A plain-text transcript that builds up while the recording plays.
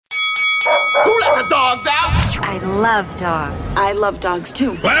Who let the dogs out? I love dogs. I love dogs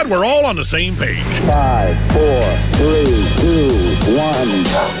too. Glad we're all on the same page. 5, 4, 3, 2, 1.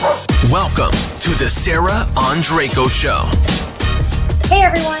 Welcome to the Sarah Andreyko Show. Hey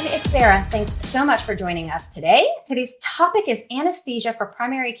everyone, it's Sarah. Thanks so much for joining us today. Today's topic is anesthesia for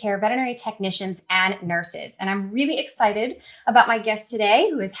primary care veterinary technicians and nurses. And I'm really excited about my guest today,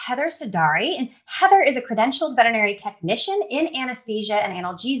 who is Heather Sidari. And Heather is a credentialed veterinary technician in anesthesia and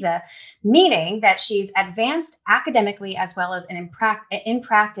analgesia, meaning that she's advanced academically as well as in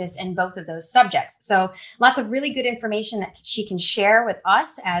practice in both of those subjects. So lots of really good information that she can share with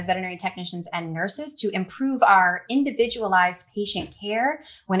us as veterinary technicians and nurses to improve our individualized patient care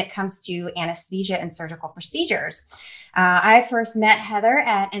when it comes to anesthesia and surgical procedures. I first met Heather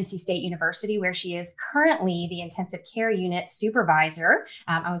at NC State University, where she is currently the intensive care unit supervisor.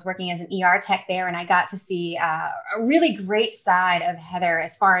 I was working as an ER tech there, and I got to see a really great side of Heather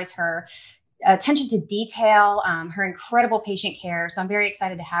as far as her attention to detail, her incredible patient care. So I'm very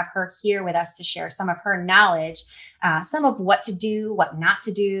excited to have her here with us to share some of her knowledge, some of what to do, what not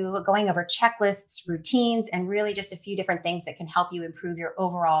to do, going over checklists, routines, and really just a few different things that can help you improve your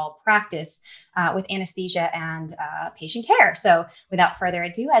overall practice with anesthesia and patient care. So without further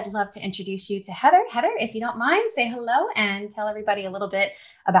ado, I'd love to introduce you to Heather. Heather, if you don't mind, say hello and tell everybody a little bit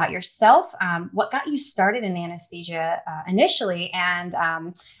about yourself, what got you started in anesthesia initially, and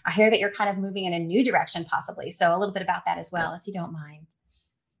I hear that you're kind of moving in a new direction possibly. So a little bit about that as well, if you don't mind.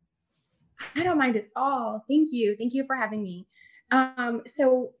 I don't mind at all. Thank you. Thank you for having me.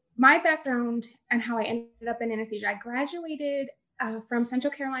 So my background and how I ended up in anesthesia, I graduated from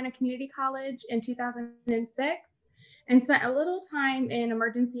Central Carolina Community College in 2006 and spent a little time in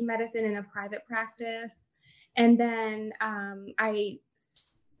emergency medicine in a private practice. And then I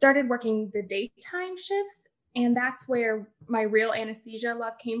started working the daytime shifts. And that's where my real anesthesia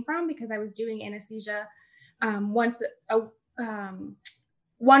love came from, because I was doing anesthesia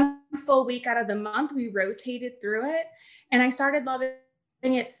one full week out of the month. We rotated through it. And I started loving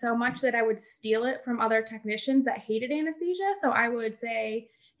it so much that I would steal it from other technicians that hated anesthesia. So I would say,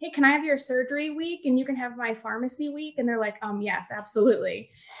 hey, can I have your surgery week and you can have my pharmacy week? And they're like, yes, absolutely.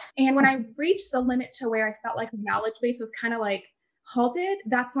 And when I reached the limit to where I felt like the knowledge base was kind of like halted,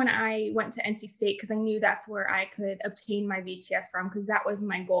 that's when I went to NC State, because I knew that's where I could obtain my VTS from, because that was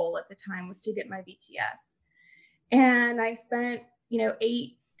my goal at the time, was to get my VTS. And I spent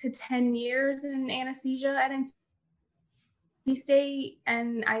 8 to 10 years in anesthesia at NC State,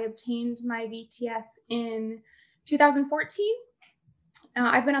 and I obtained my VTS in 2014.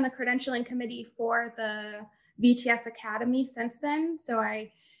 I've been on the credentialing committee for the VTS Academy since then. So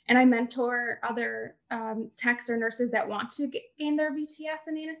I mentor other techs or nurses that want to gain their VTS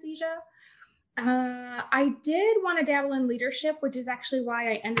in anesthesia. I did want to dabble in leadership, which is actually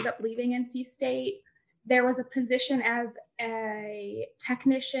why I ended up leaving NC State. There was a position as a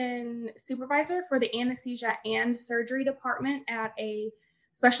technician supervisor for the anesthesia and surgery department at a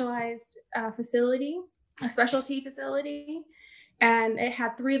specialized facility, a specialty facility, and it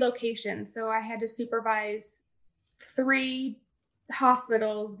had 3 locations. So I had to supervise 3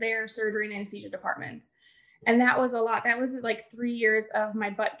 hospitals, their surgery and anesthesia departments. And that was a lot. That was like 3 years of my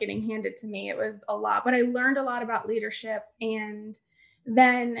butt getting handed to me. It was a lot, but I learned a lot about leadership. And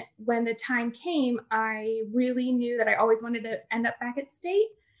then when the time came, I really knew that I always wanted to end up back at State,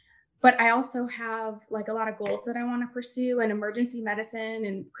 but I also have like a lot of goals that I want to pursue, and emergency medicine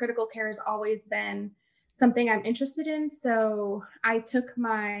and critical care has always been something I'm interested in. So I took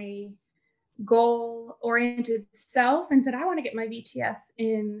my goal-oriented self and said, I want to get my VTS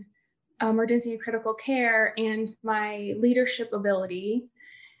in emergency and critical care and my leadership ability,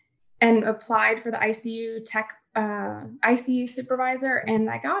 and applied for the ICU supervisor, and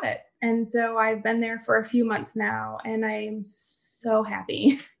I got it. And so I've been there for a few months now, and I'm so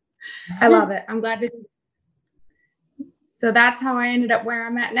happy. I love it. I'm glad to do it. So that's how I ended up where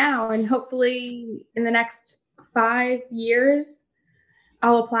I'm at now. And hopefully in the next 5 years,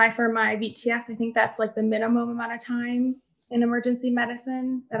 I'll apply for my VTS. I think that's like the minimum amount of time in emergency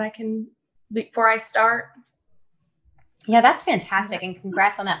medicine that I can, before I start. Yeah, that's fantastic. And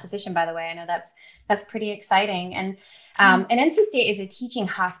congrats on that position, by the way. I know that's pretty exciting. And NC State is a teaching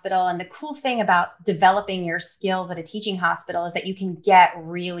hospital. And the cool thing about developing your skills at a teaching hospital is that you can get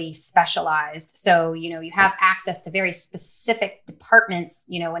really specialized. So, you have access to very specific departments.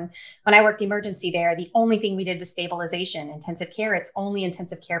 When I worked emergency there, the only thing we did was stabilization. Intensive care, it's only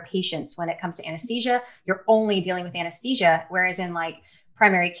intensive care patients. When it comes to anesthesia, you're only dealing with anesthesia. Whereas in like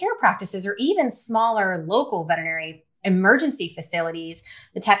primary care practices or even smaller local veterinary emergency facilities,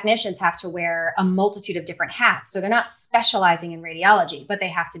 the technicians have to wear a multitude of different hats. So they're not specializing in radiology, but they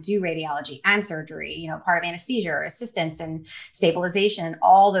have to do radiology and surgery, you know, part of anesthesia or assistance and stabilization,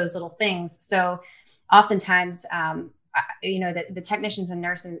 all those little things. So oftentimes, you know, the technicians and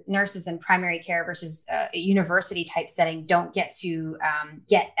nurses in primary care versus university type setting don't get to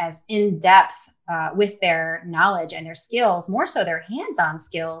get as in depth with their knowledge and their skills, more so their hands-on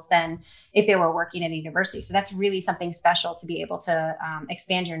skills, than if they were working at a university. So that's really something special to be able to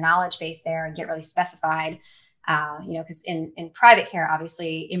expand your knowledge base there and get really specified. You know, because in private care,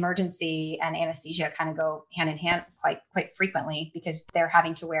 obviously, emergency and anesthesia kind of go hand in hand quite frequently because they're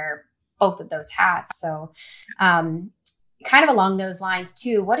having to wear both of those hats. So kind of along those lines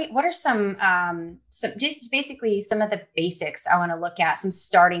too, what are some just basically some of the basics I want to look at, some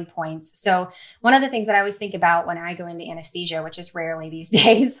starting points. So one of the things that I always think about when I go into anesthesia, which is rarely these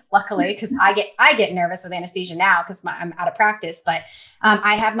days, luckily, because I get nervous with anesthesia now because I'm out of practice, but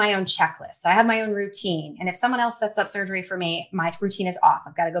I have my own checklist. I have my own routine. And if someone else sets up surgery for me, my routine is off.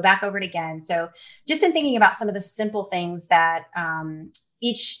 I've got to go back over it again. So just in thinking about some of the simple things that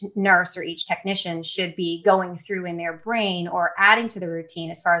each nurse or each technician should be going through in their brain or adding to the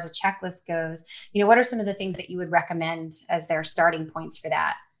routine as far as a checklist goes, you know, what are some of the things that you would recommend as their starting points for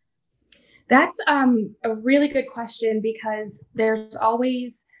that? That's a really good question, because there's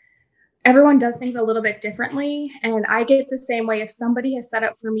always, everyone does things a little bit differently. And I get the same way. If somebody has set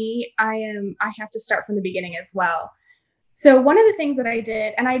up for me, I have to start from the beginning as well. So one of the things that I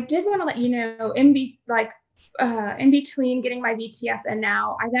did, and I did want to let you know, in between getting my VTS and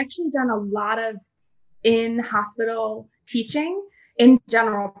now, I've actually done a lot of in-hospital teaching in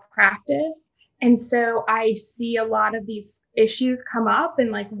general practice. And so I see a lot of these issues come up,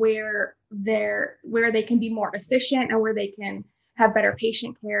 and like where they can be more efficient and where they can have better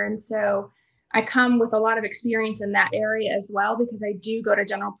patient care. And so I come with a lot of experience in that area as well, because I do go to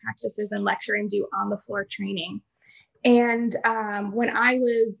general practices and lecture and do on the floor training. And when I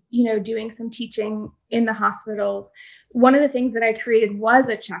was, you know, doing some teaching in the hospitals, one of the things that I created was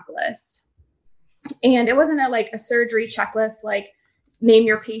a checklist. And it wasn't a surgery checklist, like name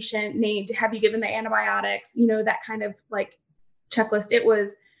your patient, have you given the antibiotics, you know, that kind of like checklist. It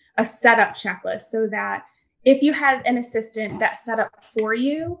was a setup checklist, so that if you had an assistant that set up for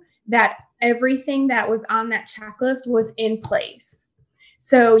you, that everything that was on that checklist was in place.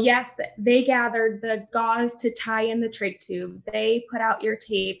 So yes, they gathered the gauze to tie in the trach tube. They put out your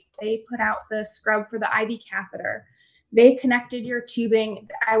tape. They put out the scrub for the IV catheter. They connected your tubing.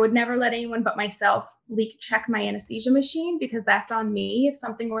 I would never let anyone but myself leak check my anesthesia machine, because that's on me if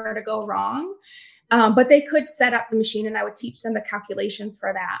something were to go wrong. But they could set up the machine, and I would teach them the calculations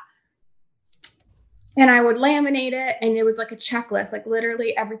for that. And I would laminate it, and it was like a checklist, like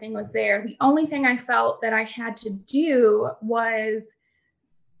literally everything was there. The only thing I felt that I had to do was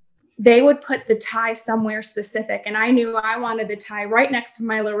they would put the tie somewhere specific, and I knew I wanted the tie right next to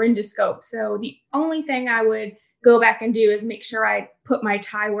my laryngoscope. So the only thing I would go back and do is make sure I put my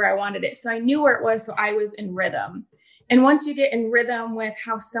tie where I wanted it. So I knew where it was, so I was in rhythm. And once you get in rhythm with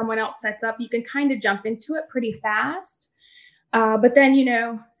how someone else sets up, you can kind of jump into it pretty fast. But then, you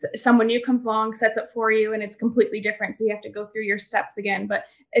know, someone new comes along, sets up for you, and it's completely different. So you have to go through your steps again. But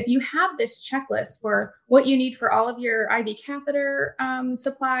if you have this checklist for what you need for all of your IV catheter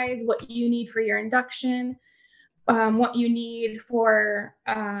supplies, what you need for your induction, what you need for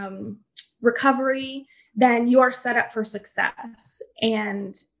recovery, then you're set up for success.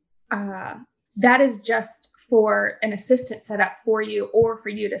 And that is just for an assistant set up for you, or for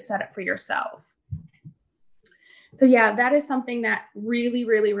you to set up for yourself. So yeah, that is something that really,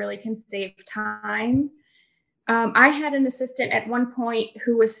 really, really can save time. I had an assistant at one point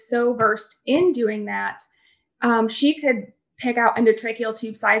who was so versed in doing that. She could pick out endotracheal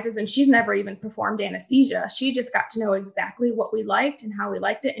tube sizes, and she's never even performed anesthesia. She just got to know exactly what we liked and how we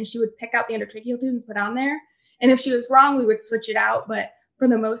liked it. And she would pick out the endotracheal tube and put on there. And if she was wrong, we would switch it out. But for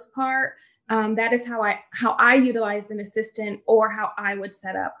the most part, that is how I utilized an assistant, or how I would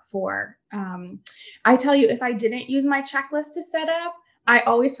set up for. I tell you, if I didn't use my checklist to set up, I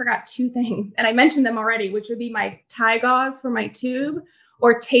always forgot two things. And I mentioned them already, which would be my tie gauze for my tube,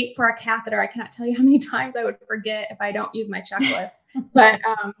 or tape for a catheter. I cannot tell you how many times I would forget if I don't use my checklist. But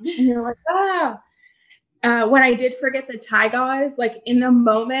you're like, when I did forget the tie gauze, like in the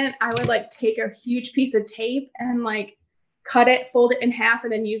moment, I would like take a huge piece of tape and like cut it, fold it in half,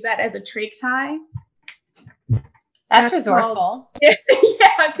 and then use that as a trach tie. That's resourceful. Yeah.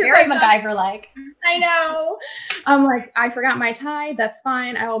 Very MacGyver-like. I know. I'm like, I forgot my tie. That's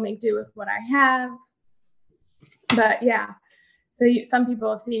fine. I will make do with what I have. But yeah. So some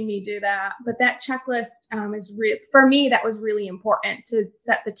people have seen me do that, but that checklist is for me, that was really important to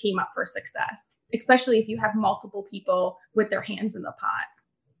set the team up for success, especially if you have multiple people with their hands in the pot.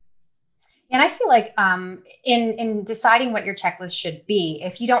 And I feel like in deciding what your checklist should be,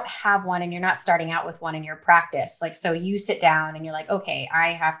 if you don't have one and you're not starting out with one in your practice, like, so you sit down and you're like, okay, I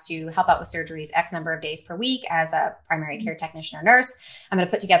have to help out with surgeries X number of days per week as a primary care technician or nurse. I'm going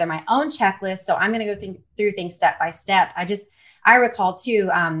to put together my own checklist. So I'm going to go through things step by step. I recall too,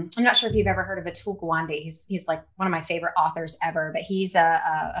 I'm not sure if you've ever heard of Atul Gawande. He's like one of my favorite authors ever, but he's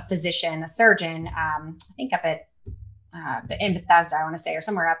a physician, a surgeon, I think up at in Bethesda, I want to say, or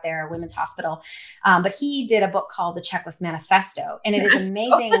somewhere up there, a women's hospital. But he did a book called The Checklist Manifesto, and it is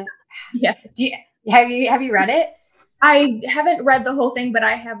amazing. Yeah. Have you read it? I haven't read the whole thing, but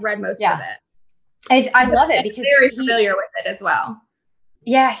I have read most of it. I love it because I'm very familiar with it as well.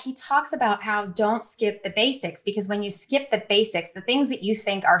 Yeah, he talks about how don't skip the basics, because when you skip the basics, the things that you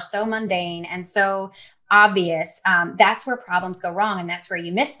think are so mundane and so obvious, that's where problems go wrong, and that's where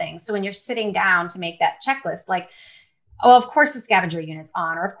you miss things. So when you're sitting down to make that checklist, like, oh, of course the scavenger unit's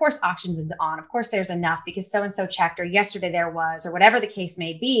on, or of course oxygen's on, of course there's enough because so-and-so checked, or yesterday there was, or whatever the case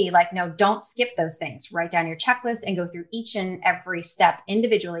may be. Like, no, don't skip those things. Write down your checklist and go through each and every step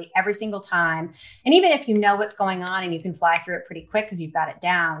individually every single time. And even if you know what's going on and you can fly through it pretty quick because you've got it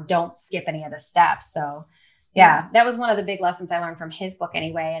down, don't skip any of the steps. So yeah, that was one of the big lessons I learned from his book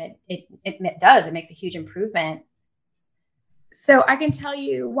anyway. And it makes a huge improvement. So I can tell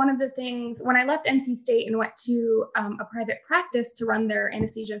you one of the things, when I left NC State and went to a private practice to run their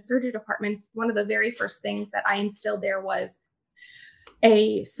anesthesia and surgery departments, one of the very first things that I instilled there was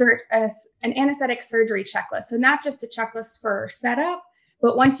an anesthetic surgery checklist. So not just a checklist for setup,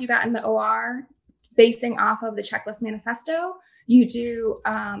 but once you got in the OR, basing off of the checklist manifesto, you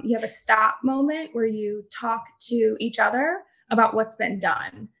have a stop moment where you talk to each other about what's been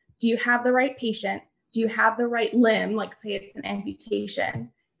done. Do you have the right patient? Do you have the right limb? Like, say it's an amputation.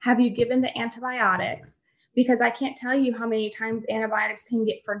 Have you given the antibiotics? Because I can't tell you how many times antibiotics can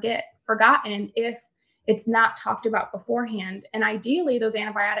get forgotten if it's not talked about beforehand. And ideally, those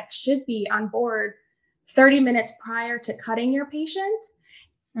antibiotics should be on board 30 minutes prior to cutting your patient.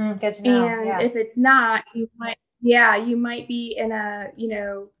 Good to know. And if it's not, you might be in a,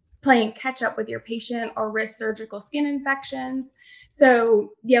 playing catch up with your patient or risk surgical skin infections. So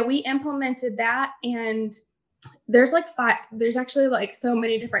yeah, we implemented that, and there's actually so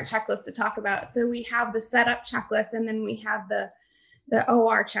many different checklists to talk about. So we have the setup checklist, and then we have the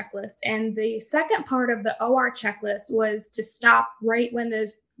OR checklist. And the second part of the OR checklist was to stop right when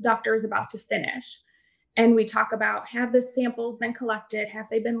the doctor is about to finish. And we talk about, have the samples been collected? Have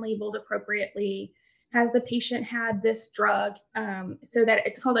they been labeled appropriately? Has the patient had this drug? So that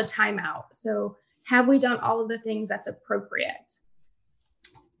it's called a timeout. So have we done all of the things that's appropriate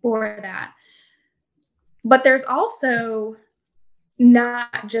for that? But there's also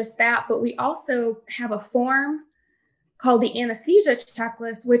not just that, but we also have a form called the anesthesia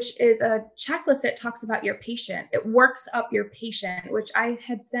checklist, which is a checklist that talks about your patient. It works up your patient, which I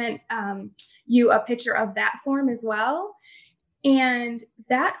had sent you a picture of that form as well. And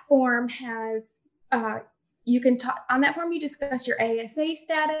that form has you can talk on that form. You discuss your ASA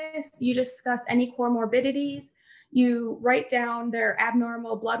status. You discuss any comorbidities. You write down their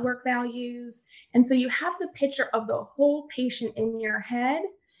abnormal blood work values. And so you have the picture of the whole patient in your head.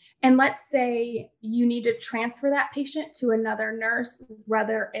 And let's say you need to transfer that patient to another nurse,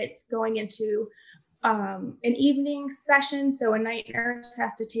 whether it's going into an evening session, so a night nurse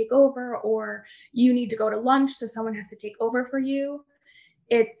has to take over, or you need to go to lunch, so someone has to take over for you.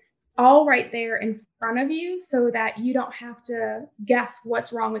 It's all right there in front of you so that you don't have to guess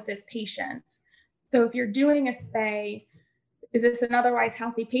what's wrong with this patient. So if you're doing a spay, is this an otherwise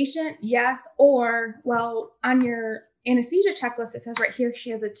healthy patient? Yes. Or, well, on your anesthesia checklist, it says right here, she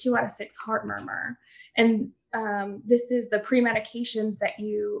has a 2 out of 6 heart murmur. And this is the pre-medications that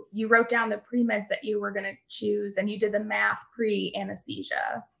you wrote down, the pre-meds that you were going to choose, and you did the math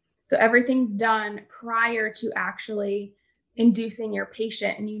pre-anesthesia. So everything's done prior to actually inducing your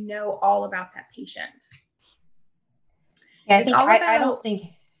patient, and you know all about that patient. Yeah, I don't think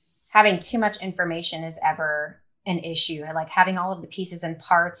having too much information is ever an issue. I like having all of the pieces and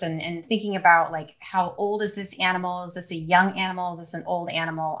parts and thinking about, like, how old is this animal? Is this a young animal? Is this an old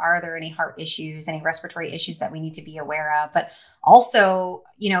animal? Are there any heart issues, any respiratory issues that we need to be aware of? But also,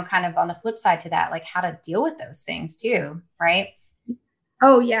 kind of on the flip side to that, like how to deal with those things too, right?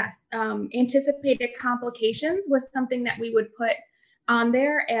 Oh, yes. Anticipated complications was something that we would put on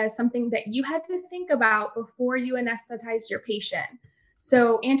there as something that you had to think about before you anesthetized your patient.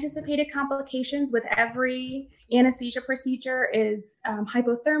 So anticipated complications with every anesthesia procedure is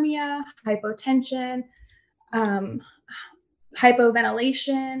hypothermia, hypotension,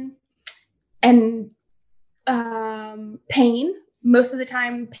 hypoventilation, and pain. Most of the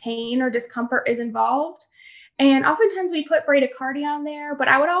time, pain or discomfort is involved. And oftentimes we put bradycardia on there, but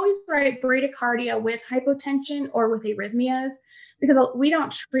I would always write bradycardia with hypotension or with arrhythmias, because we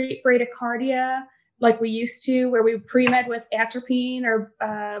don't treat bradycardia like we used to, where we pre-med with atropine or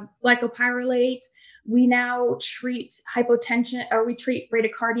glycopyrrolate. We now treat hypotension, or we treat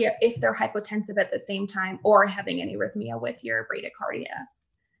bradycardia if they're hypotensive at the same time or having an arrhythmia with your bradycardia.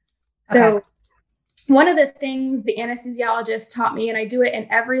 Okay. So one of the things the anesthesiologist taught me, and I do it in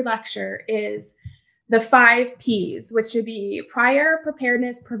every lecture, is the 5 Ps, which would be prior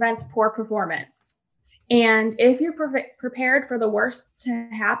preparedness prevents poor performance. And if you're prepared for the worst to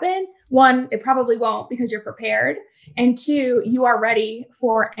happen, 1, it probably won't because you're prepared. And 2, you are ready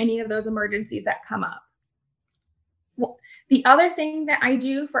for any of those emergencies that come up. Well, the other thing that I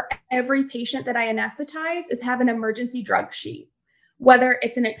do for every patient that I anesthetize is have an emergency drug sheet, whether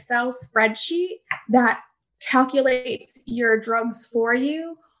it's an Excel spreadsheet that calculates your drugs for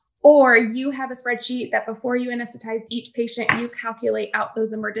you, or you have a spreadsheet that before you anesthetize each patient, you calculate out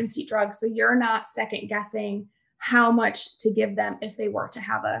those emergency drugs. So you're not second guessing how much to give them if they were to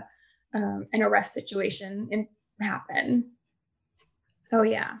have an arrest situation happen. Oh,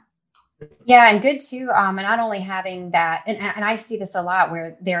 yeah. Yeah, and good too. And not only having that, and I see this a lot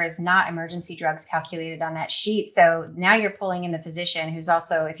where there is not emergency drugs calculated on that sheet. So now you're pulling in the physician who's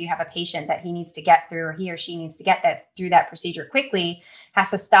also, if you have a patient that he needs to get through, or he or she needs to get that through that procedure quickly, has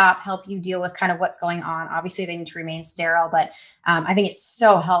to stop, help you deal with kind of what's going on. Obviously, they need to remain sterile, but I think it's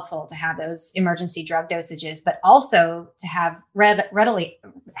so helpful to have those emergency drug dosages, but also to have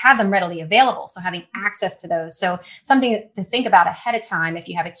them readily available. So having access to those. So something to think about ahead of time, if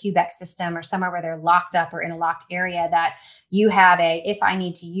you have a QBEC system or somewhere where they're locked up or in a locked area, that you have if I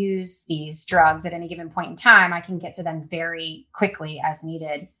need to use these drugs at any given point in time, I can get to them very quickly as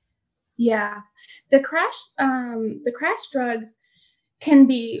needed. Yeah. The crash drugs can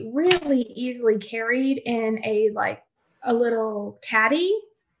be really easily carried in a little caddy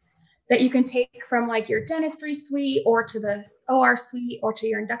that you can take from like your dentistry suite or to the OR suite or to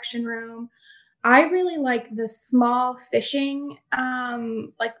your induction room. I really like the small fishing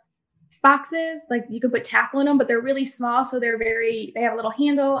boxes. Like you can put tackle in them, but they're really small. So they have a little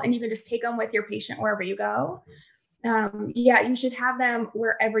handle and you can just take them with your patient wherever you go. You should have them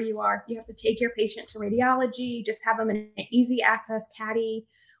wherever you are. If you have to take your patient to radiology, just have them in an easy access caddy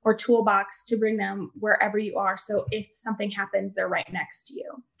or toolbox to bring them wherever you are. So if something happens, they're right next to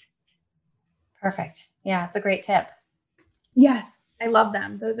you. Perfect. Yeah, it's a great tip. Yes, I love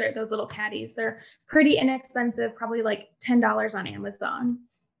them. Those little caddies. They're pretty inexpensive, probably like $10 on Amazon.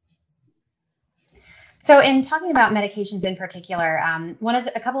 So in talking about medications in particular,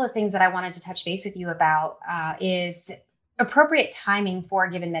 a couple of things that I wanted to touch base with you about is appropriate timing for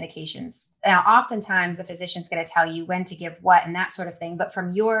given medications. Now, oftentimes the physician's going to tell you when to give what and that sort of thing. But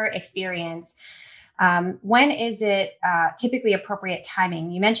from your experience, when is it typically appropriate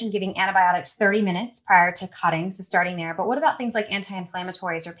timing? You mentioned giving antibiotics 30 minutes prior to cutting, so starting there. But what about things like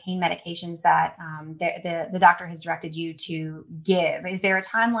anti-inflammatories or pain medications that the doctor has directed you to give? Is there a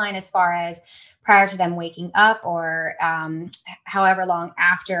timeline as far as prior to them waking up, or however long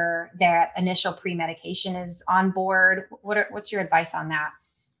after that initial pre-medication is on board? What's your advice on that?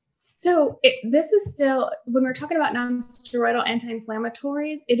 So this is still, when we're talking about non-steroidal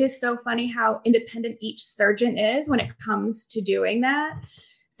anti-inflammatories, it is so funny how independent each surgeon is when it comes to doing that.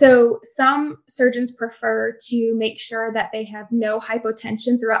 So some surgeons prefer to make sure that they have no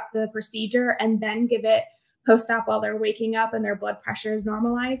hypotension throughout the procedure and then give it post-op while they're waking up and their blood pressure is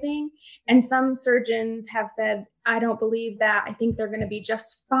normalizing. And some surgeons have said, I don't believe that. I think they're going to be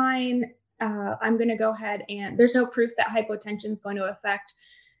just fine. I'm going to go ahead, and there's no proof that hypotension is going to affect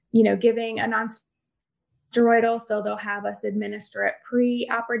giving a non-steroidal, so they'll have us administer it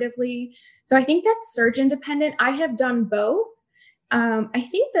pre-operatively. So I think that's surgeon dependent. I have done both. I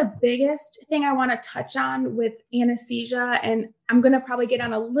think the biggest thing I want to touch on with anesthesia, and I'm going to probably get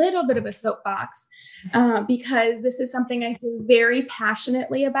on a little bit of a soapbox because this is something I feel very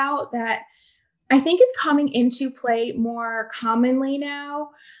passionately about that I think is coming into play more commonly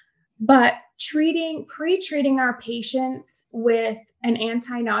now. But pre-treating our patients with an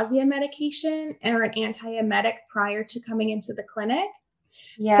anti-nausea medication or an antiemetic prior to coming into the clinic.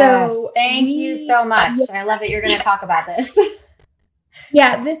 Yes, so thank you so much. I love that you're going to talk about this.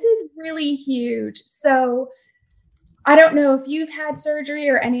 Yeah, this is really huge. So I don't know if you've had surgery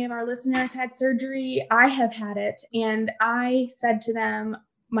or any of our listeners had surgery. I have had it. And I said to them,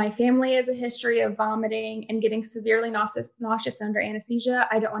 my family has a history of vomiting and getting severely nauseous under anesthesia.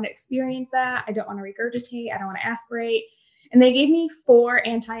 I don't want to experience that. I don't want to regurgitate. I don't want to aspirate. And they gave me 4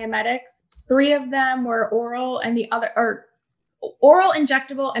 antiemetics. 3 of them were oral and the other are oral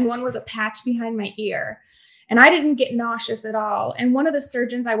injectable, and 1 was a patch behind my ear. And I didn't get nauseous at all. And one of the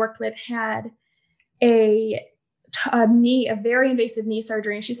surgeons I worked with had a very invasive knee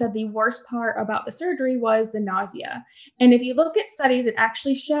surgery. And she said the worst part about the surgery was the nausea. And if you look at studies, it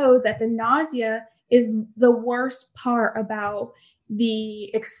actually shows that the nausea is the worst part about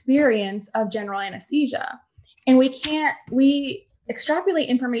the experience of general anesthesia. And we extrapolate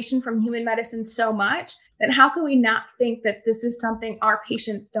information from human medicine so much that how can we not think that this is something our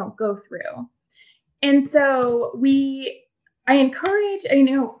patients don't go through? And so I encourage,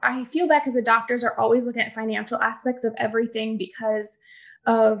 I feel bad because the doctors are always looking at financial aspects of everything because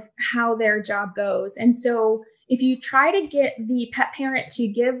of how their job goes. And so if you try to get the pet parent to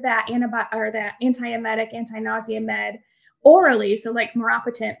give that that antiemetic, anti-nausea med orally, so like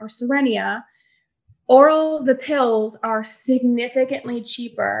Mirapatent or Serenia, the pills are significantly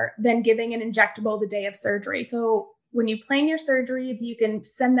cheaper than giving an injectable the day of surgery. So when you plan your surgery, if you can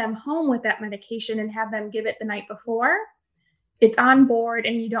send them home with that medication and have them give it the night before, it's on board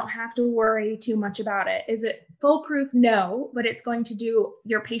and you don't have to worry too much about it. Is it foolproof? No, but it's going to do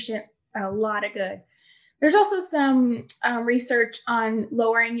your patient a lot of good. There's also some research on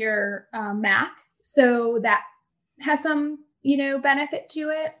lowering your MAC. So that has some, benefit to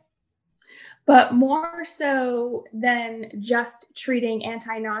it. But more so than just treating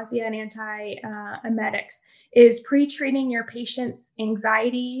anti-nausea and anti-emetics is pre-treating your patient's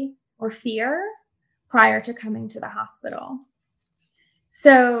anxiety or fear prior to coming to the hospital.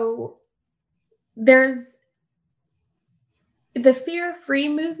 So there's the fear-free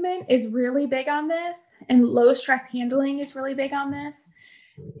movement is really big on this, and low stress handling is really big on this.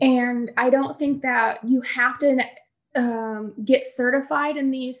 And I don't think that you have to get certified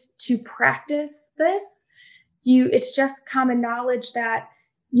in these to practice this. It's just common knowledge that,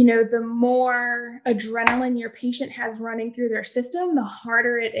 the more adrenaline your patient has running through their system, the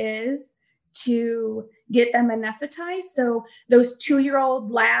harder it is to get them anesthetized. So those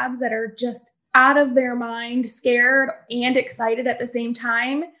 2-year-old labs that are just out of their mind, scared and excited at the same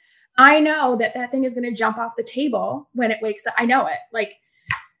time, I know that thing is going to jump off the table when it wakes up. I know it. Like,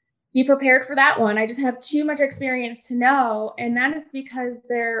 be prepared for that one. I just have too much experience to know. And that is because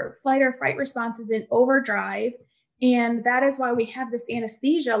their flight or fright response is in overdrive. And that is why we have this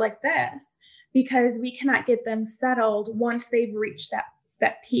anesthesia like this, because we cannot get them settled once they've reached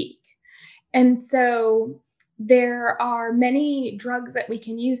that peak. And so there are many drugs that we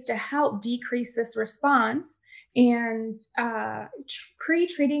can use to help decrease this response. And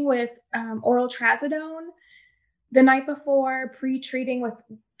pre-treating with oral trazodone the night before, pre-treating with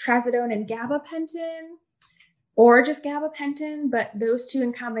trazodone and gabapentin, or just gabapentin, but those 2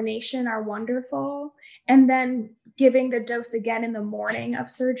 in combination are wonderful. And then giving the dose again in the morning of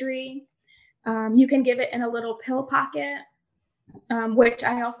surgery. You can give it in a little pill pocket, which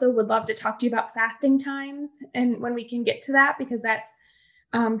I also would love to talk to you about fasting times and when we can get to that, because that's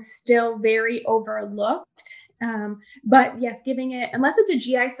still very overlooked. But yes, giving it, unless it's a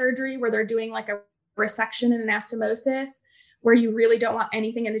GI surgery where they're doing like a resection and anastomosis, where you really don't want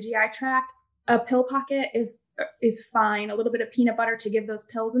anything in the GI tract, a pill pocket is fine. A little bit of peanut butter to give those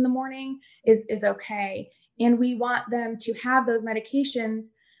pills in the morning is okay. And we want them to have those medications.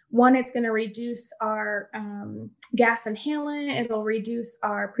 One, it's going to reduce our gas inhalant. It'll reduce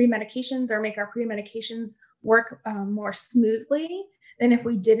our pre-medications or make our pre-medications work more smoothly than if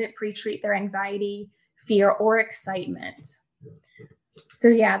we didn't pre-treat their anxiety, fear, or excitement. So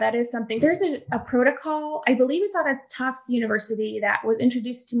yeah, that is something. There's a protocol, I believe it's out of Tufts University, that was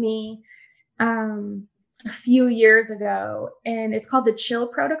introduced to me a few years ago, and it's called the CHILL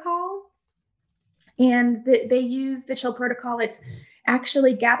protocol. And they use the CHILL protocol. It's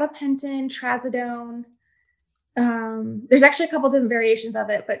actually gabapentin, trazodone. There's actually a couple different variations of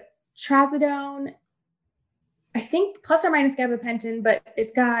it, but trazodone, I think plus or minus gabapentin, but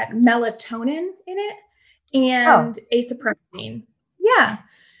it's got melatonin in it and acepromazine. Yeah.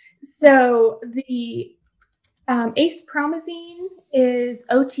 So the acepromazine is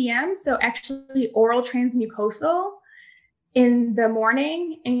OTM, so actually oral transmucosal in the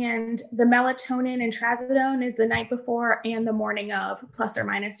morning, and the melatonin and trazodone is the night before and the morning of, plus or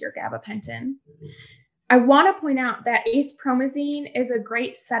minus your gabapentin. I want to point out that acepromazine is a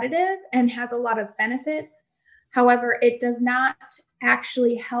great sedative and has a lot of benefits. However, it does not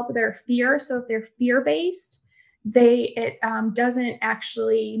actually help their fear. So if they're fear-based, it doesn't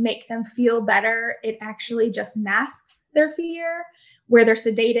actually make them feel better. It actually just masks their fear, where they're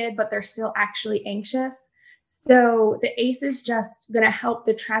sedated, but they're still actually anxious. So the ACE is just going to help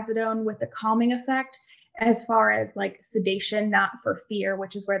the trazodone with the calming effect, as far as like sedation, not for fear,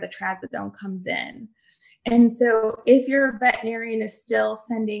 which is where the trazodone comes in. And so if your veterinarian is still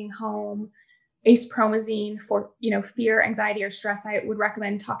sending home acepromazine for, fear, anxiety, or stress, I would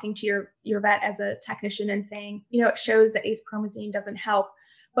recommend talking to your vet as a technician and saying, it shows that acepromazine doesn't help.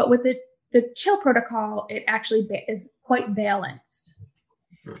 But with the chill protocol, it actually is quite balanced.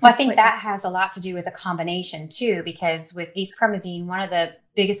 Well, I think that has a lot to do with the combination too, because with acepromazine, one of the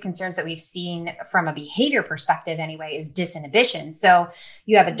biggest concerns that we've seen from a behavior perspective anyway is disinhibition. So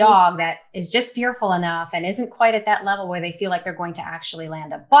you have a dog that is just fearful enough and isn't quite at that level where they feel like they're going to actually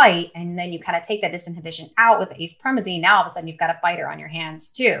land a bite. And then you kind of take that disinhibition out with the acepromazine. Now all of a sudden you've got a biter on your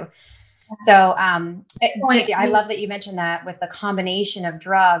hands too. So I love that you mentioned that with the combination of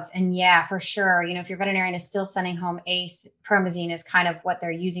drugs. And yeah, for sure, if your veterinarian is still sending home acepromazine is kind of what they're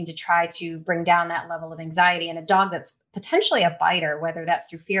using to try to bring down that level of anxiety in a dog that's potentially a biter, whether that's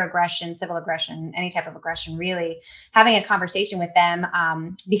through fear, aggression, civil aggression, any type of aggression, really having a conversation with them.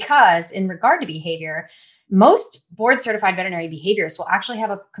 Because in regard to behavior, most board certified veterinary behaviorists will actually have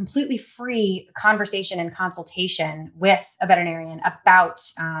a completely free conversation and consultation with a veterinarian about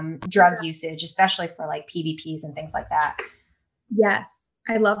drug usage, especially for like PVPs and things like that. Yes.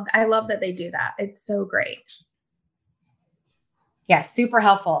 I love that they do that. It's so great. Yeah. Super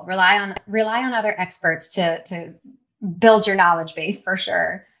helpful. Rely on other experts to build your knowledge base for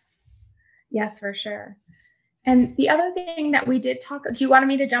sure. Yes, for sure. And the other thing that we did talk, do you want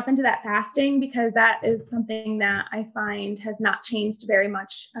me to jump into that fasting? Because that is something that I find has not changed very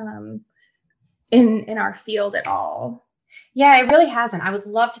much in our field at all. Yeah, it really hasn't. I would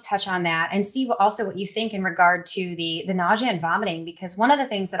love to touch on that and see what you think in regard to the nausea and vomiting, because one of the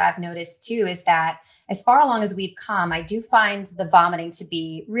things that I've noticed too is that as far along as we've come, I do find the vomiting to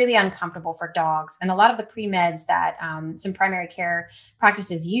be really uncomfortable for dogs. And a lot of the pre-meds that some primary care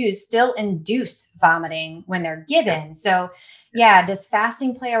practices use still induce vomiting when they're given. So yeah, does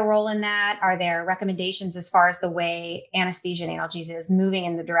fasting play a role in that? Are there recommendations as far as the way anesthesia and analgesia is moving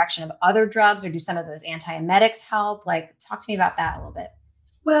in the direction of other drugs, or do some of those antiemetics help? Like, talk to me about that a little bit.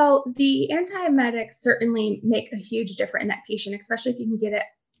 Well, the antiemetics certainly make a huge difference in that patient, especially if you can get it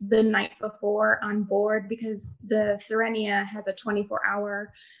the night before on board, because the Serenia has a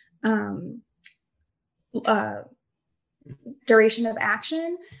 24-hour duration of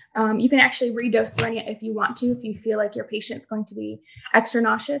action. You can actually redose Serenia if you want to, if you feel like your patient's going to be extra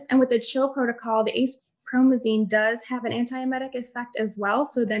nauseous. And with the chill protocol, the acepromazine does have an antiemetic effect as well.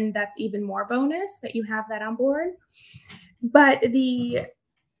 So then that's even more bonus that you have that on board. But the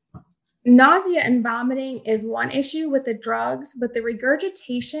nausea and vomiting is one issue with the drugs, but the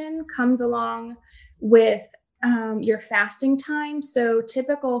regurgitation comes along with your fasting time. So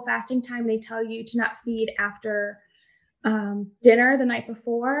typical fasting time, they tell you to not feed after dinner the night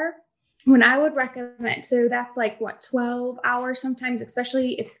before. When I would recommend, so that's like 12 hours sometimes,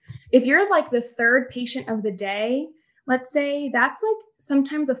 especially if you're like the third patient of the day, let's say, that's like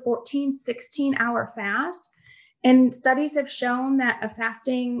sometimes a 16 hour fast. And studies have shown that a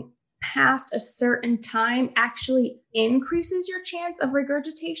fasting past a certain time actually increases your chance of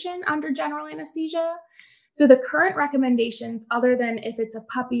regurgitation under general anesthesia. So the current recommendations, other than if it's a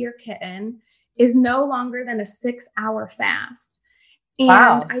puppy or kitten, is no longer than a 6-hour fast. And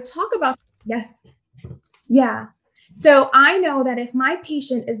wow. I talk about, yes. Yeah. So I know that if my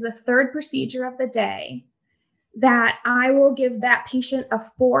patient is the third procedure of the day, that I will give that patient a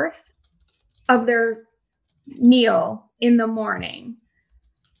fourth of their meal in the morning,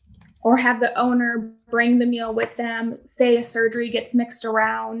 or have the owner bring the meal with them. Say a surgery gets mixed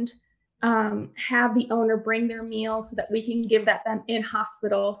around, have the owner bring their meal so that we can give that them in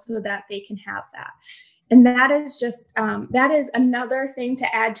hospital so that they can have that. And that is just, that is another thing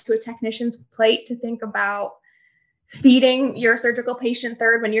to add to a technician's plate, to think about feeding your surgical patient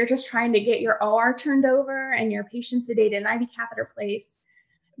third when you're just trying to get your OR turned over and your patient sedated and IV catheter placed.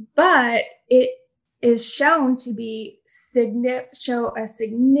 But it is shown to be show a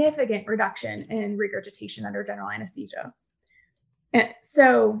significant reduction in regurgitation under general anesthesia. And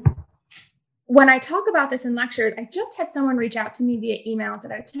so when I talk about this in lectures, I just had someone reach out to me via email and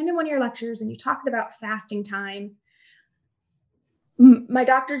said, I attended one of your lectures and you talked about fasting times. My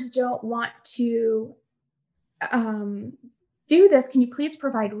doctors don't want to do this. Can you please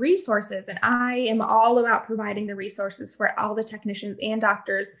provide resources? And I am all about providing the resources for all the technicians and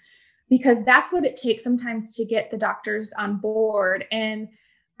doctors, because that's what it takes sometimes to get the doctors on board. And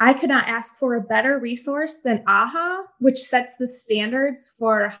I could not ask for a better resource than AHA, which sets the standards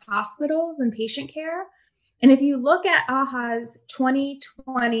for hospitals and patient care. And if you look at AHA's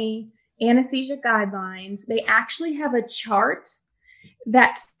 2020 anesthesia guidelines, they actually have a chart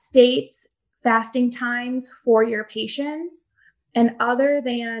that states fasting times for your patients. And other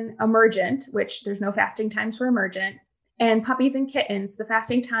than emergent, which there's no fasting times for emergent, and puppies and kittens, the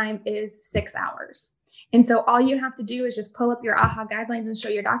fasting time is 6 hours. And so all you have to do is just pull up your AHA guidelines and show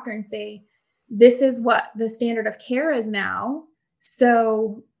your doctor and say, this is what the standard of care is now.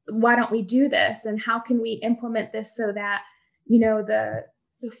 So why don't we do this? And how can we implement this so that, the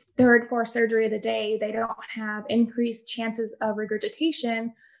third, fourth surgery of the day, they don't have increased chances of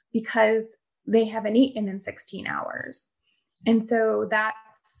regurgitation because they haven't eaten in 16 hours. And so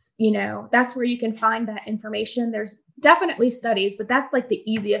that's where you can find that information. There's definitely studies, but that's like the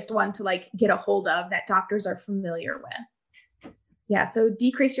easiest one to like get a hold of that doctors are familiar with. Yeah. So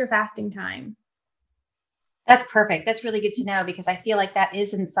decrease your fasting time. That's perfect. That's really good to know, because I feel like that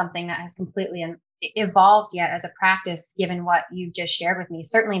isn't something that has completely evolved yet as a practice, given what you've just shared with me.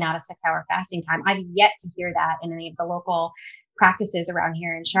 Certainly not a 6-hour fasting time. I've yet to hear that in any of the local practices around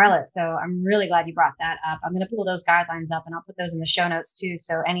here in Charlotte. So I'm really glad you brought that up. I'm going to pull those guidelines up, and I'll put those in the show notes too.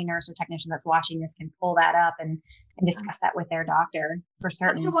 So any nurse or technician that's watching this can pull that up and discuss that with their doctor for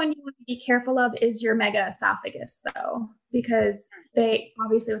certain. The one you want to be careful of is your mega esophagus, though, because they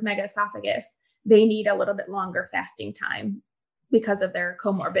obviously with mega esophagus, they need a little bit longer fasting time because of their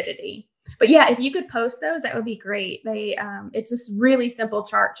comorbidity. But yeah, if you could post those, that would be great. It's this really simple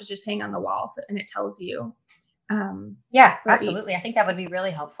chart to just hang on the wall, and it tells you. Yeah, absolutely. I think that would be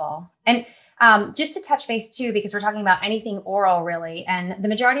really helpful. And just to touch base too, because we're talking about anything oral really. And the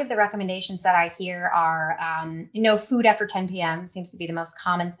majority of the recommendations that I hear are, no food after 10 p.m. seems to be the most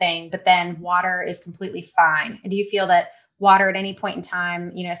common thing, but then water is completely fine. And do you feel that water at any point in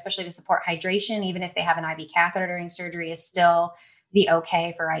time, especially to support hydration, even if they have an IV catheter during surgery, is still the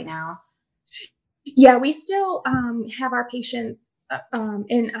okay for right now? Yeah, we still have our patients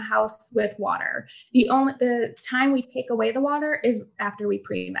in a house with water. The time we take away the water is after we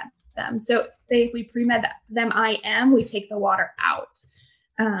pre-med them. So say if we pre-med them IM, we take the water out.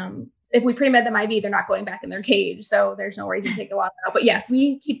 If we pre-med them IV, they're not going back in their cage. So there's no reason to take the water out. But yes,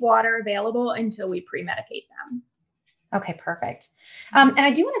 we keep water available until we pre-medicate them. Okay, perfect. And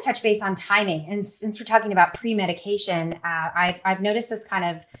I do want to touch base on timing. And since we're talking about pre-medication, I've noticed this kind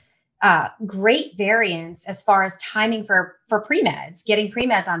of great variance as far as timing for pre-meds, getting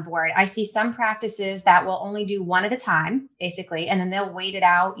pre-meds on board. I see some practices that will only do one at a time, basically, and then they'll wait it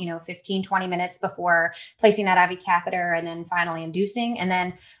out, 15, 20 minutes before placing that IV catheter and then finally inducing. And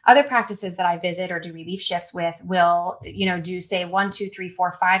then other practices that I visit or do relief shifts with will, do say 1, 2, 3,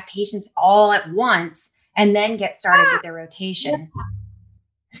 4, 5 patients all at once and then get started with their rotation.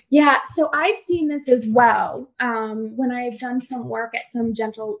 Yeah, so I've seen this as well. When I've done some work at some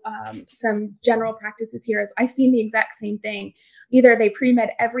general practices here, I've seen the exact same thing. Either they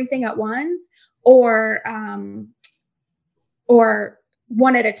pre-med everything at once, or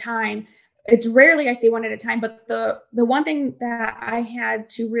one at a time. It's rarely I see one at a time, but the one thing that I had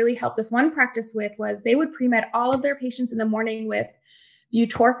to really help this one practice with was they would pre-med all of their patients in the morning with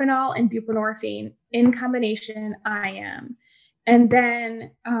butorphanol and buprenorphine in combination IM. And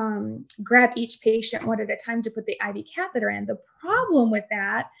then grab each patient one at a time to put the IV catheter in. The problem with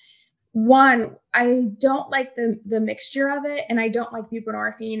that, one, I don't like the mixture of it, and I don't like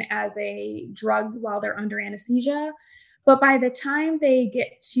buprenorphine as a drug while they're under anesthesia. But by the time they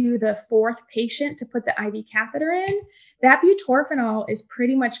get to the fourth patient to put the IV catheter in, that butorphanol is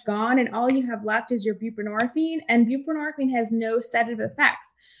pretty much gone, and all you have left is your buprenorphine, and buprenorphine has no sedative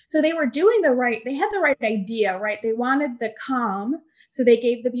effects. So they had the right idea, right? They wanted the calm, so they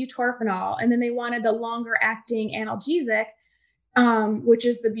gave the butorphanol, and then they wanted the longer acting analgesic, which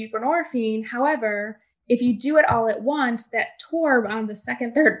is the buprenorphine. However, if you do it all at once, that torb on the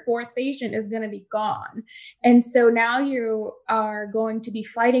second, third, fourth patient is going to be gone. And so now you are going to be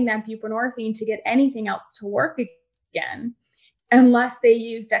fighting that buprenorphine to get anything else to work again, unless they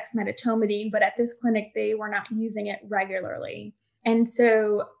use dexmedetomidine. But at this clinic, they were not using it regularly. And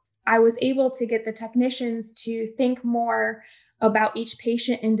so I was able to get the technicians to think more about each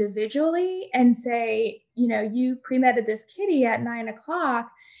patient individually and say, you pre-medded this kitty at 9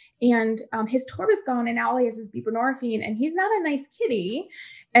 o'clock and his torb is gone and now all he has is buprenorphine and he's not a nice kitty.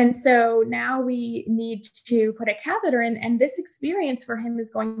 And so now we need to put a catheter in, and this experience for him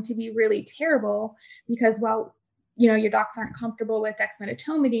is going to be really terrible because, your docs aren't comfortable with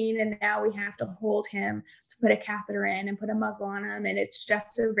dexmedetomidine, and now we have to hold him to put a catheter in and put a muzzle on him. And it's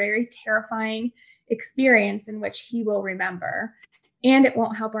just a very terrifying experience in which he will remember. and it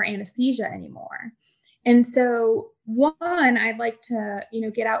won't help our anesthesia anymore. And so I'd like to,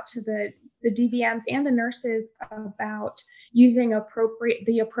 get out to the DVMs and the nurses about using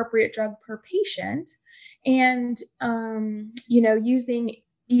the appropriate drug per patient, and, using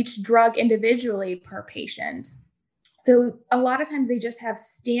each drug individually per patient. So a lot of times they just have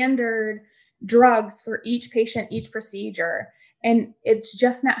standard drugs for each patient, each procedure, and it's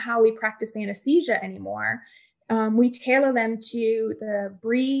just not how we practice anesthesia anymore. We tailor them to the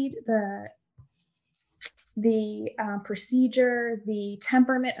breed, the procedure, the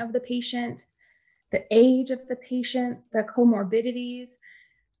temperament of the patient, the age of the patient, the comorbidities.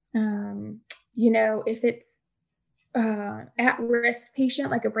 If it's at-risk patient,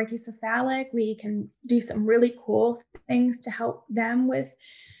 like a brachycephalic, we can do some really cool things to help them with,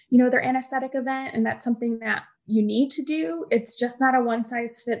 their anesthetic event. And that's something that you need to do. It's just not a one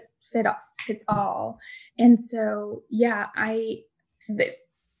size fits all. And so,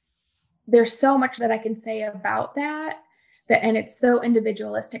 there's so much that I can say about that, and it's so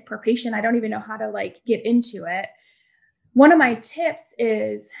individualistic per patient. I don't even know how to get into it. One of my tips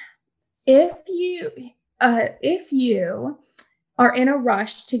is if you are in a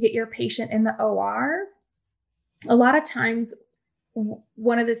rush to get your patient in the OR, a lot of times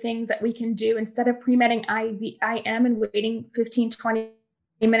one of the things that we can do, instead of pre-medding IM and waiting 15, 20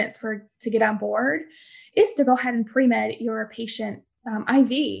 minutes to get on board, is to go ahead and pre-med your patient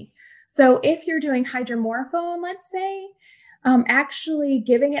IV. So if you're doing hydromorphone, let's say, actually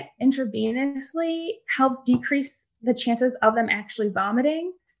giving it intravenously helps decrease the chances of them actually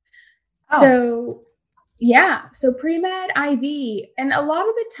vomiting. Oh. So pre-med IV. And a lot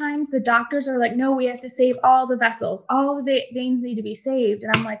of the times the doctors are like, no, we have to save all the vessels. All the veins need to be saved.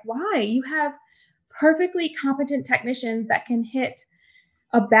 And I'm like, why? You have perfectly competent technicians that can hit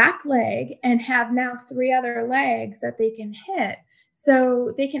a back leg and have now 3 other legs that they can hit.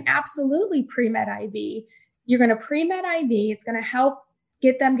 So they can absolutely pre-med IV. You're going to pre-med IV. It's going to help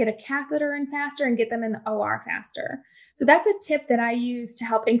get a catheter in faster and get them in the OR faster. So that's a tip that I use to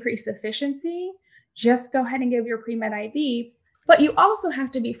help increase efficiency. Just go ahead and give your pre-med IV. But you also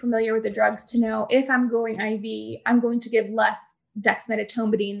have to be familiar with the drugs to know if I'm going IV, I'm going to give less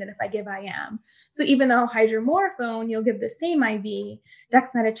dexmedetomidine than if I give IM. So even though hydromorphone, you'll give the same IV,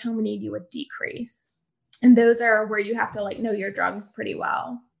 dexmedetomidine you would decrease. And those are where you have to know your drugs pretty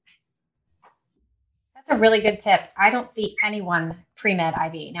well. That's a really good tip. I don't see anyone pre-med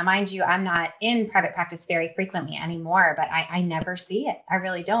IV. Now, mind you, I'm not in private practice very frequently anymore, but I never see it. I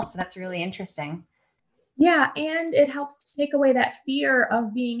really don't. So that's really interesting. Yeah. And it helps take away that fear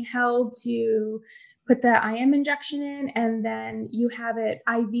of being held to put the IM injection in, and then you have it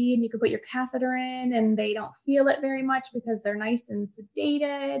IV and you can put your catheter in and they don't feel it very much because they're nice and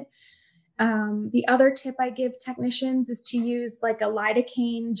sedated. The other tip I give technicians is to use a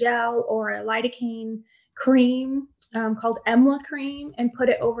lidocaine gel or a lidocaine cream called EMLA cream and put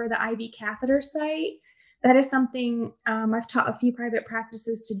it over the IV catheter site. That is something I've taught a few private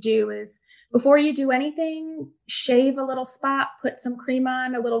practices to do. Is before you do anything, shave a little spot, put some cream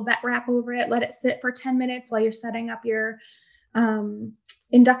on, a little vet wrap over it, let it sit for 10 minutes while you're setting up your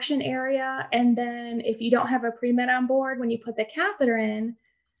induction area. And then if you don't have a pre-med on board, when you put the catheter in,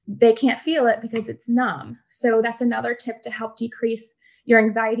 they can't feel it because it's numb. So that's another tip to help decrease your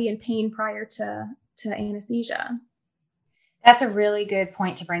anxiety and pain prior to anesthesia. That's a really good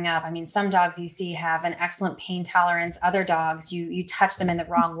point to bring up. I mean, some dogs you see have an excellent pain tolerance. Other dogs, you touch them in the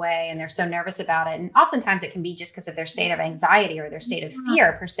wrong way and they're so nervous about it. And oftentimes it can be just because of their state of anxiety or their state of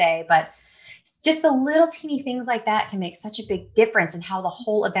fear per se. But just the little teeny things like that can make such a big difference in how the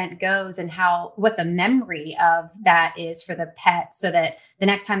whole event goes and what the memory of that is for the pet, so that the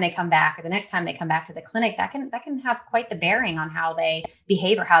next time they come back or the next time they come back to the clinic, that can have quite the bearing on how they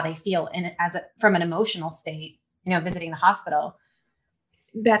behave or how they feel from an emotional state, visiting the hospital.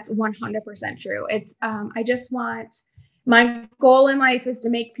 That's 100% true. It's, my goal in life is to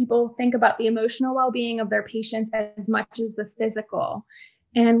make people think about the emotional well-being of their patients as much as the physical.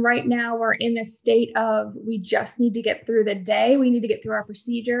 And right now we're in this state of, we just need to get through the day. We need to get through our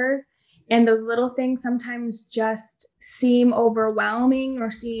procedures. And those little things sometimes just seem overwhelming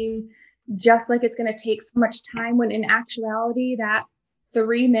or seem just like it's going to take so much time, when in actuality, that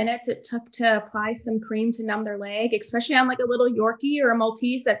 3 minutes it took to apply some cream to numb their leg, especially on a little Yorkie or a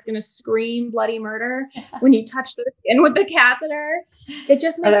Maltese that's going to scream bloody murder when you touch the skin with the catheter. It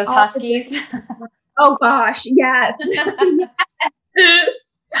just makes those Huskies. Oh gosh, yes.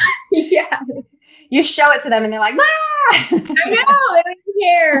 Yeah. You show it to them and they're like, "Ah!" I know, they don't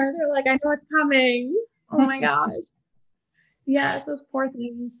care. They're like, I know it's coming. Oh my gosh. Yes, those poor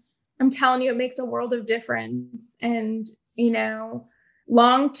things. I'm telling you, it makes a world of difference. And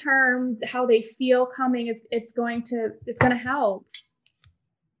long term, how they feel coming it's going to help.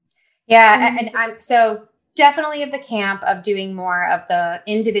 Yeah. And I'm so definitely of the camp of doing more of the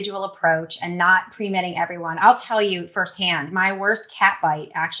individual approach and not pre-medding everyone. I'll tell you firsthand, my worst cat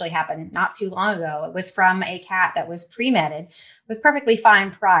bite actually happened not too long ago. It was from a cat that was pre-medded, was perfectly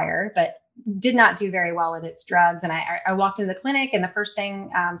fine prior, but did not do very well with its drugs. And I walked into the clinic, and the first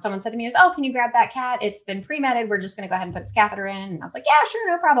thing someone said to me was, "Oh, can you grab that cat? It's been pre-medded. We're just going to go ahead and put its catheter in." And I was like, "Yeah, sure,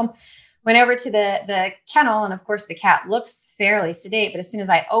 no problem." Went over to the kennel, and of course the cat looks fairly sedate, but as soon as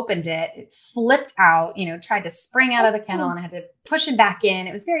I opened it, it flipped out, tried to spring out of the kennel, and I had to push him back in.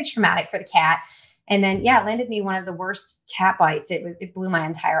 It was very traumatic for the cat. And then, it landed me one of the worst cat bites. It blew my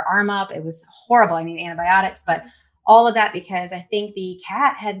entire arm up. It was horrible. I need antibiotics, but all of that because I think the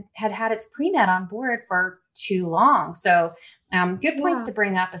cat had its pre-med on board for too long. So good points to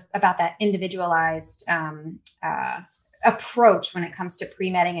bring up about that individualized approach when it comes to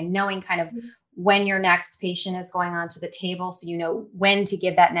pre-medding and knowing kind of when your next patient is going onto the table. So you know when to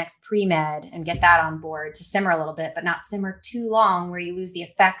give that next pre-med and get that on board to simmer a little bit, but not simmer too long where you lose the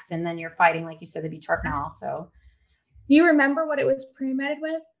effects and then you're fighting, like you said, the butorphanol. So do you remember what it was pre-medded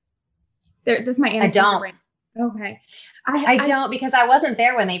with? This is my answer. I don't. Brain. Okay. I don't, because I wasn't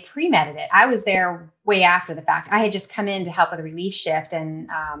there when they pre-medded it. I was there way after the fact. I had just come in to help with a relief shift. And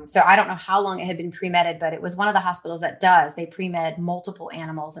so I don't know how long it had been pre-medded, but it was one of the hospitals that does. They pre-med multiple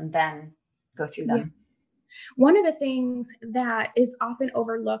animals and then go through them. Yeah. One of the things that is often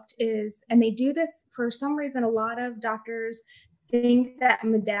overlooked is, and they do this for some reason, a lot of doctors think that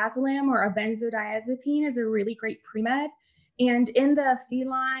midazolam or a benzodiazepine is a really great pre-med. And in the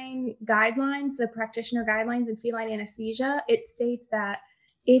feline guidelines, the practitioner guidelines in feline anesthesia, it states that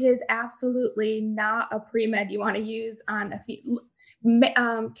it is absolutely not a pre-med you want to use on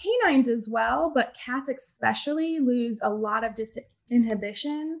canines as well, but cats especially lose a lot of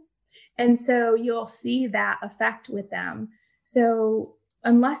disinhibition. And so you'll see that effect with them. So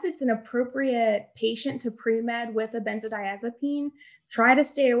unless it's an appropriate patient to pre-med with a benzodiazepine, try to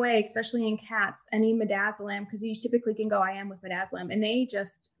stay away, especially in cats, any midazolam, because you typically can go IM with midazolam and they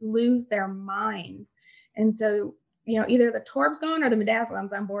just lose their minds. And so, either the torb's gone or the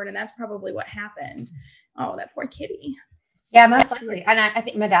midazolam's on board, and that's probably what happened. Oh, that poor kitty. Yeah, most likely. And I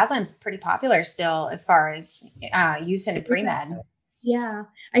think midazolam's pretty popular still as far as use in pre-med. Yeah,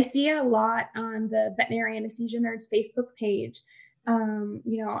 I see it a lot on the Veterinary Anesthesia Nerds Facebook page.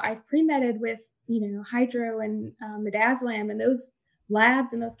 I've pre-medded with, hydro and midazolam, and those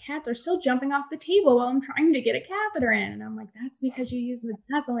labs and those cats are still jumping off the table while I'm trying to get a catheter in. And I'm like, that's because you use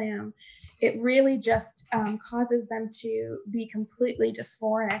midazolam. It really just causes them to be completely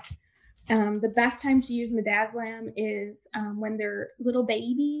dysphoric. The best time to use midazolam is when they're little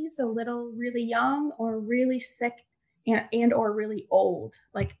babies, so really young or really sick and or really old.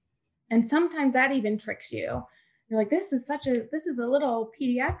 And sometimes that even tricks you. You're like, this is a little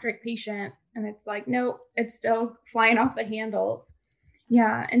pediatric patient. And it's like, nope, it's still flying off the handles.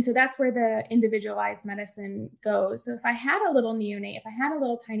 Yeah. And so that's where the individualized medicine goes. So if I had a little neonate, if I had a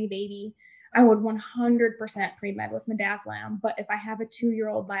little tiny baby, I would 100% pre-med with midazolam. But if I have a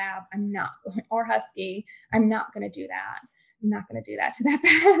 2-year-old lab, or husky, I'm not going to do that. I'm not going to do that to that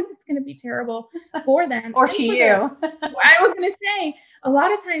pet. It's going to be terrible for them. Or to you. I was going to say, a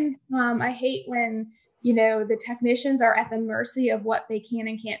lot of times I hate when, the technicians are at the mercy of what they can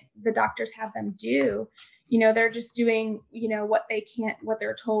and can't, the doctors have them do. They're just doing, what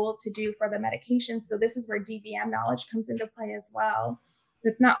they're told to do for the medication. So this is where DVM knowledge comes into play as well.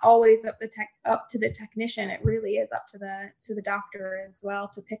 It's not always up to the technician. It really is up to the doctor as well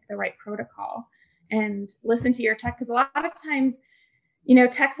to pick the right protocol and listen to your tech. Because a lot of times,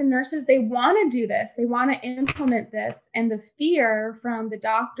 techs and nurses, they want to do this. They want to implement this. And the fear from the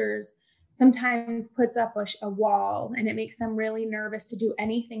doctors sometimes puts up a wall, and it makes them really nervous to do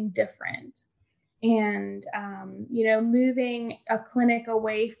anything different. And, moving a clinic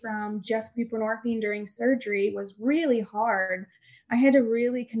away from just buprenorphine during surgery was really hard. I had to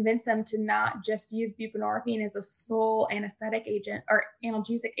really convince them to not just use buprenorphine as a sole anesthetic agent or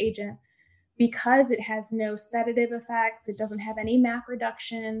analgesic agent, because it has no sedative effects. It doesn't have any MAC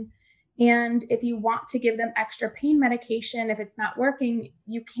reduction. And if you want to give them extra pain medication, if it's not working,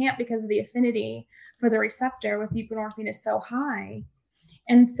 you can't, because of the affinity for the receptor with buprenorphine is so high.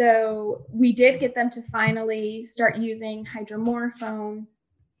 And so we did get them to finally start using hydromorphone,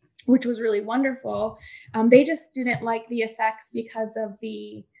 which was really wonderful. They just didn't like the effects because of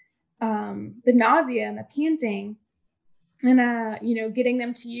the nausea and the panting, and getting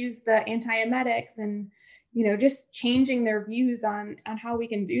them to use the antiemetics and just changing their views on how we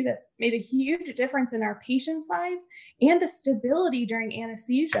can do this made a huge difference in our patients' lives and the stability during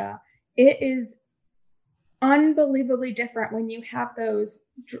anesthesia. It is unbelievably different when you have those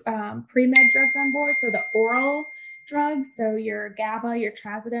pre-med drugs on board. So the oral drugs, so your GABA, your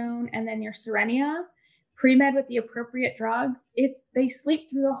trazodone, and then your Serenia, pre-med with the appropriate drugs, they sleep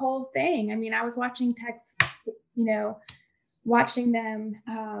through the whole thing. I mean, I was watching techs, watching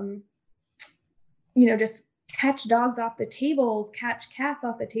them, just catch dogs off the tables, catch cats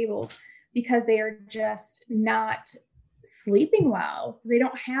off the tables, because they are just not sleeping well. So they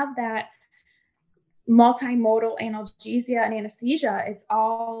don't have that multimodal analgesia and anesthesia. It's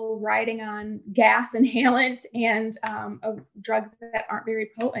all riding on gas inhalant and drugs that aren't very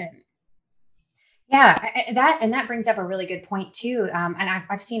potent. Yeah, that brings up a really good point too. And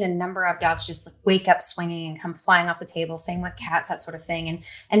I've seen a number of dogs just wake up swinging and come flying off the table. Same with cats, that sort of thing.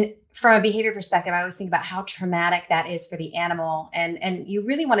 And from a behavior perspective, I always think about how traumatic that is for the animal. And you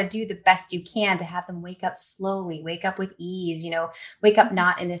really want to do the best you can to have them wake up slowly, wake up with ease, wake up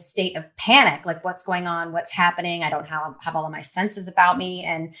not in this state of panic, like what's going on, what's happening. I don't have all of my senses about me.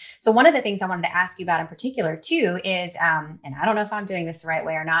 And so one of the things I wanted to ask you about in particular too is, and I don't know if I'm doing this the right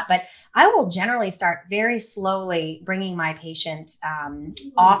way or not, but I will generally start very slowly bringing my patient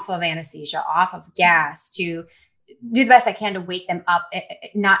off of anesthesia, off of gas, to do the best I can to wake them up,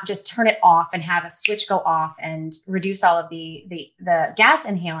 not just turn it off and have a switch go off and reduce all of the gas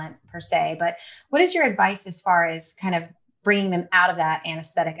inhalant per se. But what is your advice as far as kind of bringing them out of that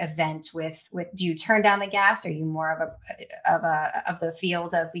anesthetic event with do you turn down the gas? Are you more of the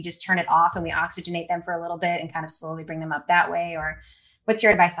field of we just turn it off and we oxygenate them for a little bit and kind of slowly bring them up that way? Or what's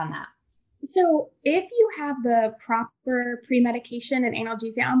your advice on that? So if you have the proper pre-medication and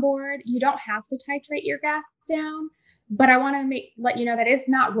analgesia on board, you don't have to titrate your gas down, but I want to let you know that it's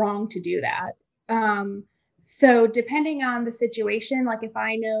not wrong to do that. So depending on the situation, like if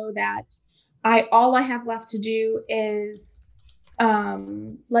I know that all I have left to do is,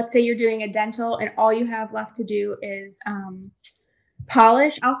 let's say you're doing a dental and all you have left to do is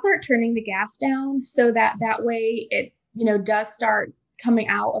polish, I'll start turning the gas down so that way it, does start coming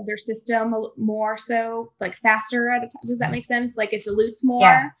out of their system more so, like faster at a time. Does that make sense? Like it dilutes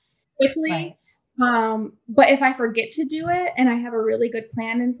more quickly. Right. But if I forget to do it and I have a really good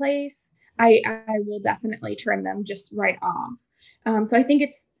plan in place, I will definitely turn them just right off. So I think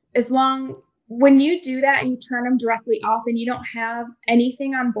it's when you do that and you turn them directly off and you don't have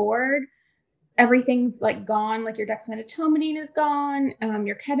anything on board, everything's like gone, like your dexmedetomidine is gone,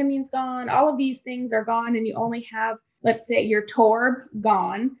 your ketamine's gone, all of these things are gone, and you only have, let's say, your Torb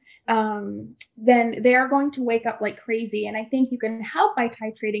gone, then they are going to wake up like crazy. And I think you can help by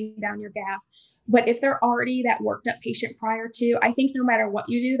titrating down your gas. But if they're already that worked up patient prior to, I think no matter what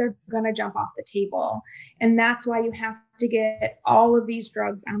you do, they're going to jump off the table. And that's why you have to get all of these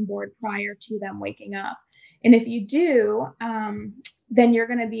drugs on board prior to them waking up. And if you do, then you're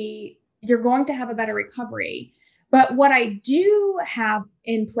going to have a better recovery. But what I do have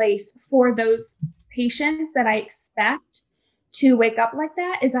in place for those patients that I expect to wake up like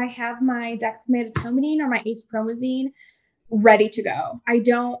that is I have my dexmedetomidine or my acepromazine ready to go. I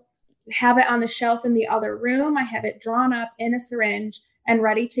don't have it on the shelf in the other room. I have it drawn up in a syringe and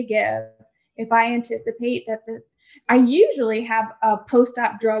ready to give if I anticipate that I usually have a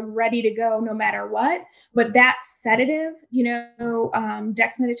post-op drug ready to go no matter what, but that sedative,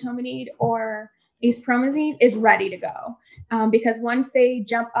 dexmedetomidine or acepromazine is ready to go, because once they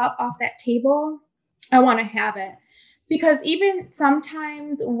jump up off that table, I want to have it. Because even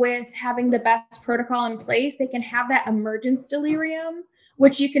sometimes with having the best protocol in place, they can have that emergence delirium,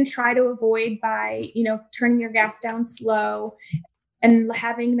 which you can try to avoid by, turning your gas down slow and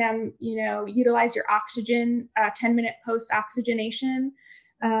having them, utilize your oxygen, 10-minute post-oxygenation,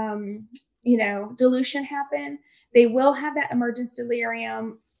 dilution happen. They will have that emergence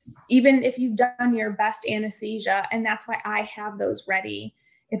delirium, even if you've done your best anesthesia. And that's why I have those ready.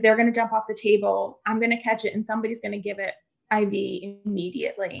 If they're going to jump off the table, I'm going to catch it and somebody's going to give it IV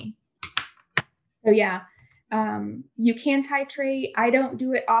immediately. So yeah, you can titrate. I don't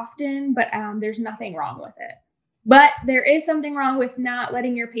do it often, but there's nothing wrong with it. But there is something wrong with not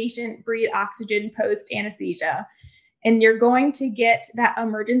letting your patient breathe oxygen post anesthesia. And you're going to get that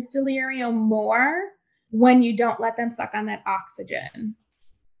emergence delirium more when you don't let them suck on that oxygen.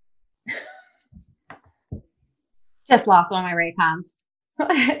 Just lost one of my Raycons.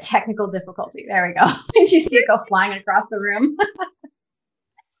 Technical difficulty. There we go. You see it go flying across the room.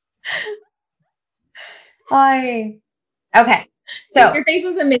 Okay. So your face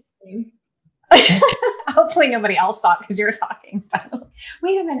was amazing. Hopefully nobody else saw it because you were talking.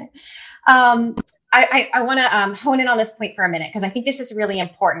 Wait a minute. I want to hone in on this point for a minute because I think this is really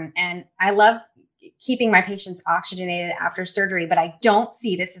important. And I love keeping my patients oxygenated after surgery, but I don't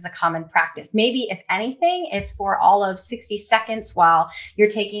see this as a common practice. Maybe if anything, it's for all of 60 seconds while you're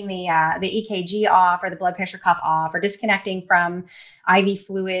taking the EKG off or the blood pressure cuff off or disconnecting from IV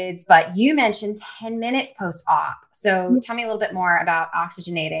fluids. But you mentioned 10 minutes post-op. So tell me a little bit more about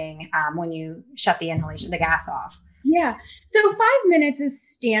oxygenating when you shut the gas off. Yeah. So 5 minutes is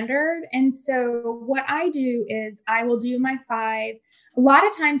standard. And so what I do is I will do my 5. A lot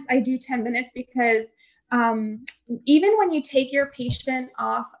of times I do 10 minutes because even when you take your patient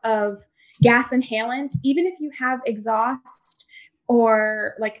off of gas inhalant, even if you have exhaust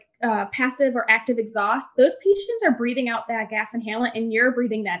or like passive or active exhaust, those patients are breathing out that gas inhalant and you're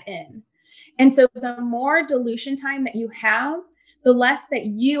breathing that in. And so the more dilution time that you have, the less that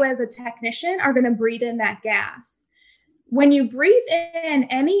you as a technician are going to breathe in that gas. When you breathe in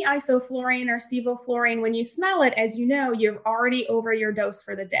any isoflurane or sevoflurane, when you smell it, as you know, you're already over your dose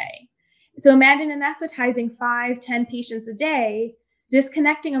for the day. So imagine anesthetizing 5-10 patients a day,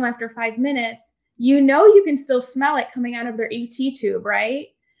 disconnecting them after 5 minutes. You know you can still smell it coming out of their AT tube, right?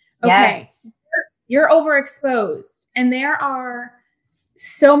 Yes. Okay. You're overexposed. And there are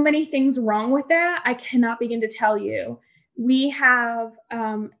so many things wrong with that. I cannot begin to tell you. We have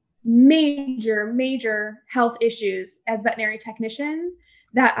major health issues as veterinary technicians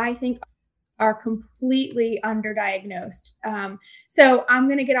that I think are completely underdiagnosed. So I'm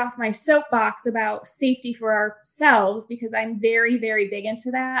going to get off my soapbox about safety for ourselves because I'm very, very big into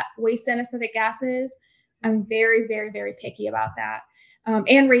that. Waste anesthetic gases, I'm very, very, very picky about that.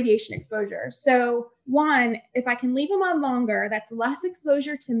 And radiation exposure. So one, if I can leave them on longer, that's less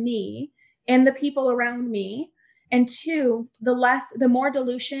exposure to me and the people around me. And two, the more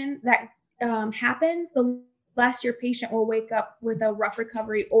dilution that happens, the less your patient will wake up with a rough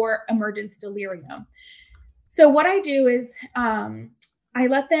recovery or emergence delirium. So what I do is I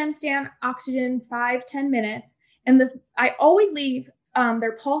let them stay on oxygen 5-10 minutes, and I always leave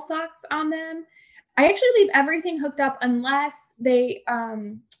their pulse ox on them. I actually leave everything hooked up unless they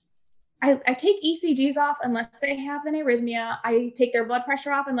I take ECGs off unless they have an arrhythmia. I take their blood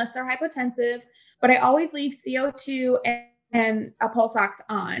pressure off unless they're hypotensive, but I always leave CO2 and a pulse ox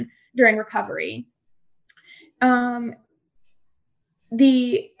on during recovery. The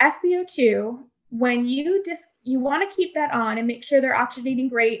SpO2, when you want to keep that on and make sure they're oxygenating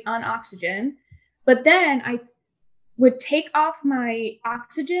great on oxygen, but then I would take off my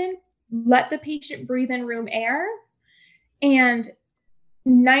oxygen, let the patient breathe in room air, and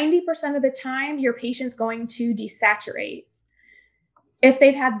 90% of the time, your patient's going to desaturate. If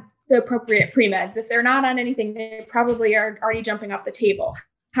they've had the appropriate pre-meds, if they're not on anything, they probably are already jumping off the table.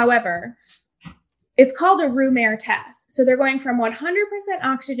 However, it's called a room air test. So they're going from 100%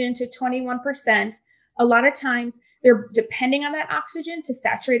 oxygen to 21%. A lot of times they're depending on that oxygen to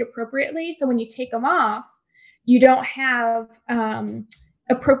saturate appropriately. So when you take them off, you don't have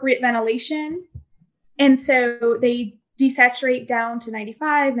appropriate ventilation. And so they desaturate down to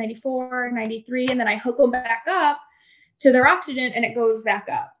 95, 94, 93, and then I hook them back up to their oxygen and it goes back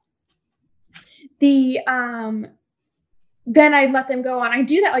up. Then I let them go on. I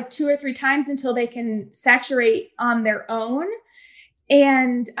do that like 2 or 3 times until they can saturate on their own.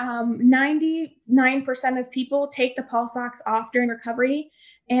 And 99% of people take the pulse ox off during recovery.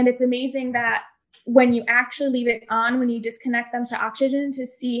 And it's amazing that when you actually leave it on, when you disconnect them to oxygen, to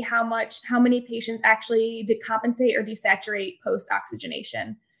see how many patients actually decompensate or desaturate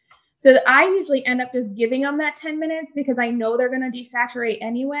post-oxygenation. So I usually end up just giving them that 10 minutes because I know they're going to desaturate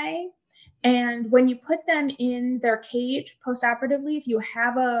anyway. And when you put them in their cage post-operatively, if you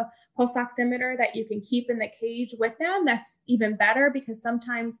have a pulse oximeter that you can keep in the cage with them, that's even better because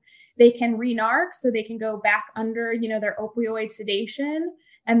sometimes they can re-narc, so they can go back under, their opioid sedation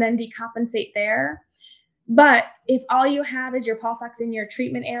and then decompensate there. But if all you have is your pulse ox in your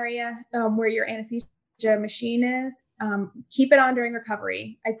treatment area where your anesthesia machine is, keep it on during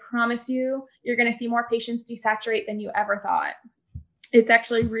recovery. I promise you, you're going to see more patients desaturate than you ever thought. It's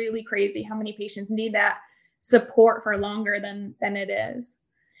actually really crazy how many patients need that support for longer than it is.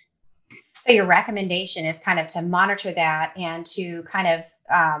 So your recommendation is kind of to monitor that and to kind of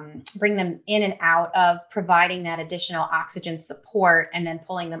bring them in and out of providing that additional oxygen support and then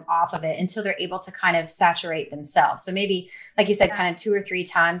pulling them off of it until they're able to kind of saturate themselves. So maybe, like you said, kind of 2 or 3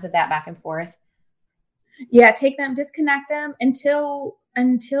 times of that back and forth. Yeah, disconnect them until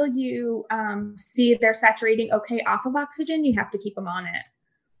you see they're saturating okay off of oxygen. You have to keep them on it.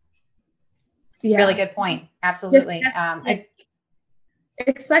 Yeah. Really good point. Absolutely.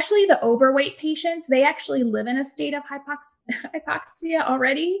 especially the overweight patients, they actually live in a state of hypoxia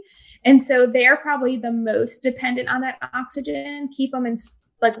already. And so they're probably the most dependent on that oxygen. Keep them in,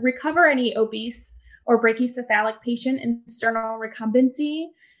 like, recover any obese or brachycephalic patient in sternal recumbency.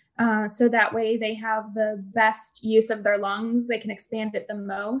 So that way they have the best use of their lungs. They can expand it the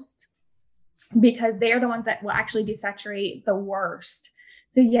most, because they are the ones that will actually desaturate the worst.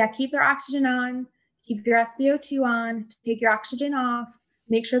 So yeah, keep their oxygen on, keep your SpO2 on, take your oxygen off,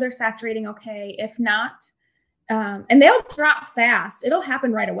 make sure they're saturating okay. If not, and they'll drop fast. It'll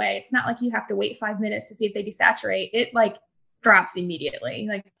happen right away. It's not like you have to wait 5 minutes to see if they desaturate. It like drops immediately,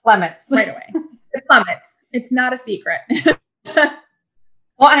 like Plummets. right away. It plummets. It's not a secret.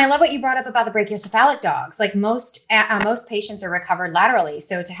 Well, and I love what you brought up about the brachiocephalic dogs. Like most patients are recovered laterally.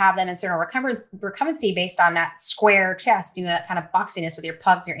 So to have them in sternal recumbency based on that square chest, that kind of boxiness with your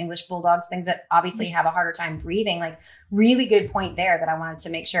pugs, your English bulldogs, things that obviously have a harder time breathing, like really good point there that I wanted to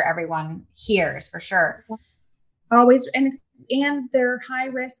make sure everyone hears for sure. Always. And they're high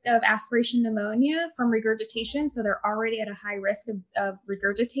risk of aspiration pneumonia from regurgitation. So they're already at a high risk of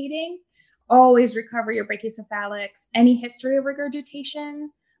regurgitating. Always recover your brachycephalics. Any history of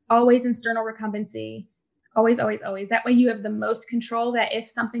regurgitation, always in sternal recumbency. Always, always, always. That way you have the most control, that if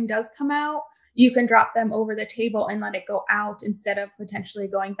something does come out, you can drop them over the table and let it go out instead of potentially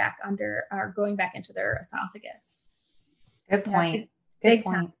going back under or going back into their esophagus. Good point. Good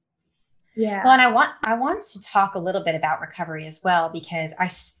point. Time. Yeah. Well, and I want to talk a little bit about recovery as well, because I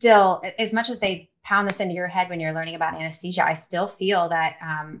still, as much as they pound this into your head when you're learning about anesthesia, I still feel that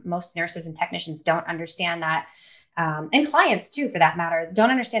most nurses and technicians don't understand that, and clients too, for that matter,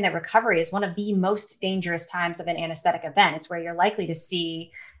 don't understand that recovery is one of the most dangerous times of an anesthetic event. It's where you're likely to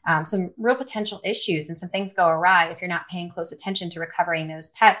see some real potential issues and some things go awry if you're not paying close attention to recovering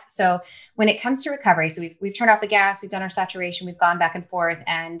those pets. So when it comes to recovery, so we've turned off the gas, we've done our saturation, we've gone back and forth,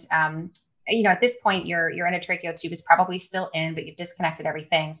 and at this point, your endotracheal tube is probably still in, but you've disconnected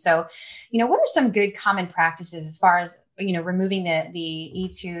everything. So, what are some good common practices as far as, removing the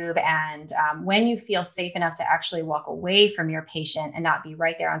E-tube and when you feel safe enough to actually walk away from your patient and not be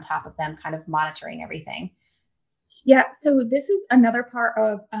right there on top of them, kind of monitoring everything? Yeah. So this is another part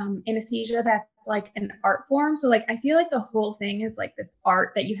of anesthesia that's like an art form. So like, I feel like the whole thing is like this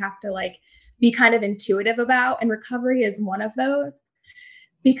art that you have to like be kind of intuitive about. And recovery is one of those.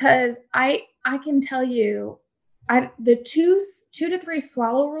 Because I can tell you, the 2 to 3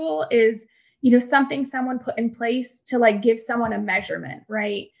 swallow rule is, something someone put in place to like give someone a measurement,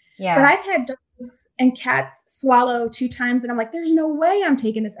 right? Yeah. But I've had dogs and cats swallow 2 times, and I'm like, there's no way I'm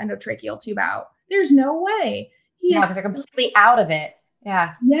taking this endotracheal tube out. There's no way. Because they're completely out of it.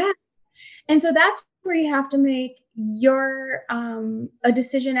 Yeah. Yeah. And so that's where you have to make your a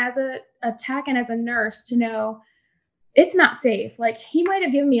decision as a tech and as a nurse to know, it's not safe. Like, he might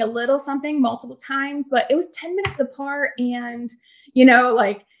have given me a little something multiple times, but it was 10 minutes apart. And,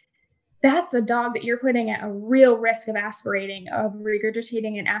 like, that's a dog that you're putting at a real risk of aspirating, of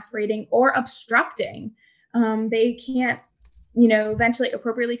regurgitating and aspirating or obstructing. They can't, ventilate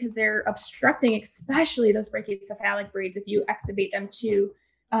appropriately because they're obstructing, especially those brachycephalic breeds, if you extubate them too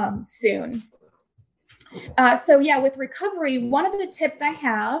soon. So yeah, with recovery, one of the tips I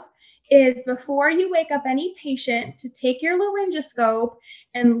have is before you wake up any patient to take your laryngoscope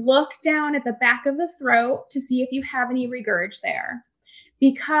and look down at the back of the throat to see if you have any regurg there.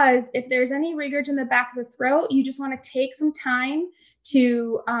 Because if there's any regurg in the back of the throat, you just want to take some time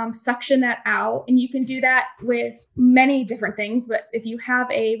to suction that out. And you can do that with many different things. But if you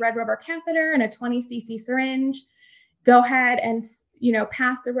have a red rubber catheter and a 20 cc syringe, go ahead and,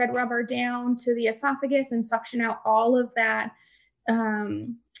 pass the red rubber down to the esophagus and suction out all of that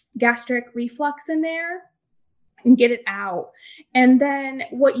gastric reflux in there and get it out. And then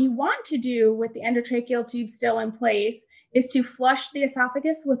what you want to do with the endotracheal tube still in place is to flush the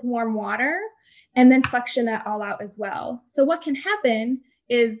esophagus with warm water and then suction that all out as well. So what can happen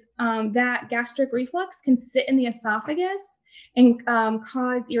is that gastric reflux can sit in the esophagus and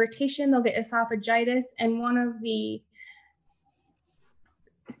cause irritation. They'll get esophagitis. And one of the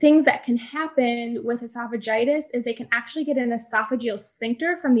things that can happen with esophagitis is they can actually get an esophageal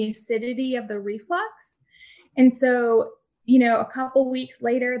sphincter from the acidity of the reflux. And so, a couple weeks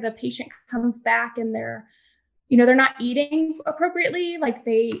later, the patient comes back and they're not eating appropriately. Like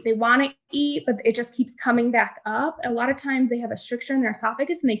they want to eat, but it just keeps coming back up. A lot of times they have a stricture in their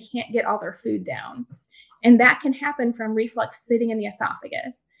esophagus and they can't get all their food down. And that can happen from reflux sitting in the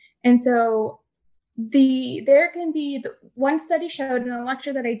esophagus. And so there can be one study showed in a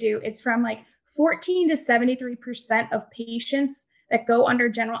lecture that I do, it's from like 14 to 73% of patients that go under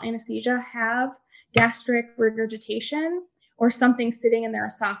general anesthesia have gastric regurgitation or something sitting in their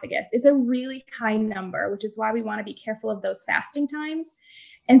esophagus. It's a really high number, which is why we want to be careful of those fasting times.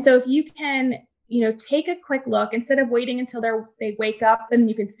 And so if you can, take a quick look instead of waiting until they wake up and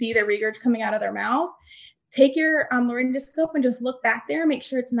you can see the regurg coming out of their mouth, take your laryngoscope and just look back there, make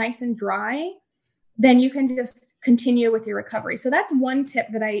sure it's nice and dry. Then you can just continue with your recovery. So that's one tip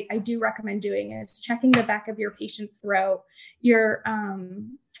that I do recommend doing, is checking the back of your patient's throat, your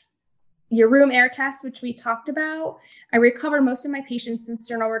room air test, which we talked about. I recover most of my patients in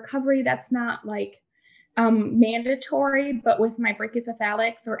sternal recovery. That's not like mandatory, but with my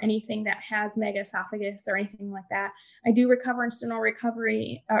brachycephalics or anything that has megaesophagus or anything like that, I do recover in sternal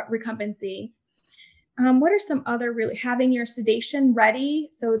recovery, recumbency. What are some other having your sedation ready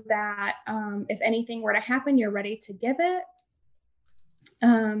so that if anything were to happen, you're ready to give it.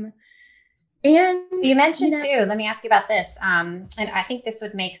 And you mentioned too, let me ask you about this. And I think this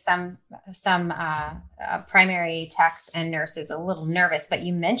would make some primary techs and nurses a little nervous, but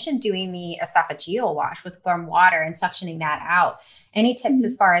you mentioned doing the esophageal wash with warm water and suctioning that out. Any tips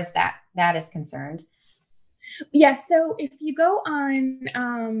as far as that is concerned? Yeah. So if you go on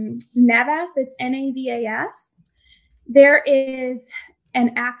NAVAS, it's NAVAS, there is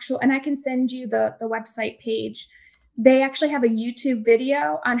an actual, and I can send you the website page. They actually have a YouTube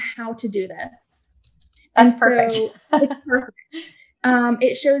video on how to do this. That's perfect. So it's perfect.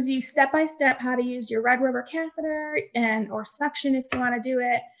 It shows you step by step how to use your red rubber catheter or suction if you want to do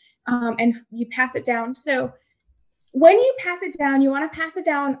it, and you pass it down. So when you pass it down, you want to pass it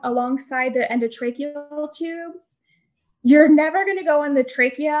down alongside the endotracheal tube. You're never going to go in the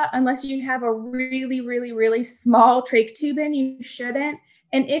trachea unless you have a really, really, really small trach tube in. You shouldn't.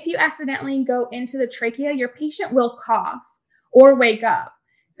 And if you accidentally go into the trachea, your patient will cough or wake up.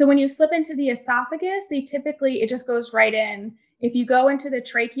 So when you slip into the esophagus, it just goes right in. If you go into the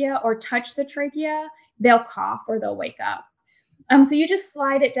trachea or touch the trachea, they'll cough or they'll wake up. So you just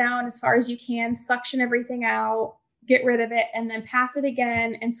slide it down as far as you can, suction everything out, get rid of it, and then pass it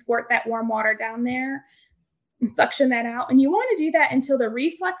again and squirt that warm water down there and suction that out. And you want to do that until the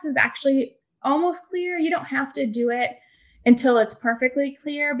reflux is actually almost clear. You don't have to do it until it's perfectly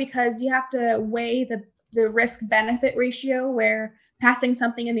clear, because you have to weigh the risk-benefit ratio, where passing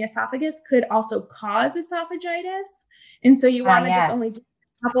something in the esophagus could also cause esophagitis. And so you want to just only do it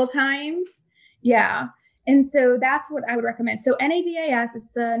a couple of times. Yeah. And so that's what I would recommend. So NAVAS,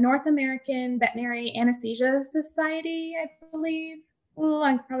 it's the North American Veterinary Anesthesia Society, I believe. Oh,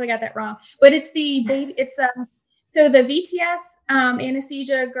 I probably got that wrong, but it's the baby. So the VTS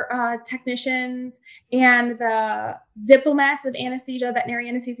anesthesia technicians and the diplomats of anesthesia, veterinary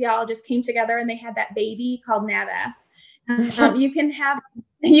anesthesiologists, came together and they had that baby called NAVAS. You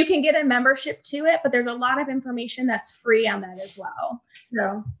can get a membership to it, but there's a lot of information that's free on that as well.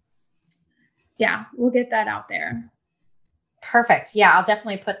 So yeah, we'll get that out there. Perfect. Yeah, I'll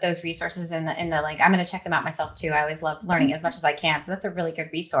definitely put those resources in the link. I'm going to check them out myself too. I always love learning as much as I can. So that's a really good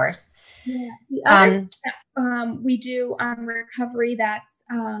resource. Yeah. The other we do on recovery that's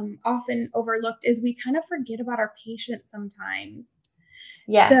often overlooked is we kind of forget about our patients sometimes.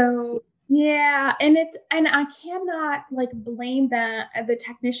 Yes. So yeah, and I cannot blame the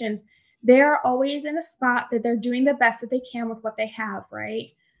technicians. They're always in a spot that they're doing the best that they can with what they have, right?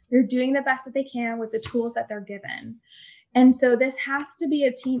 They're doing the best that they can with the tools that they're given. And so this has to be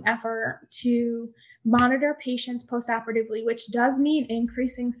a team effort to monitor patients postoperatively, which does mean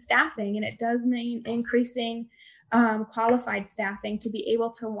increasing staffing, and it does mean increasing qualified staffing to be able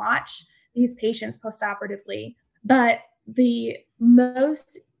to watch these patients postoperatively. But the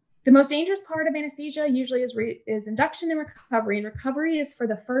most dangerous part of anesthesia usually is induction and recovery. And recovery is for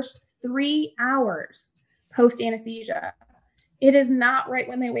the first 3 hours post anesthesia. It is not right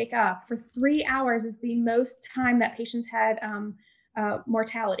when they wake up. For 3 hours is the most time that patients had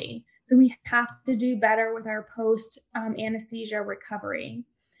mortality. So we have to do better with our post anesthesia recovery.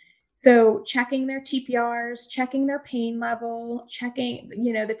 So checking their TPRs, checking their pain level, checking,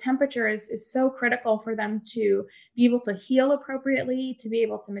 the temperature is so critical for them to be able to heal appropriately, to be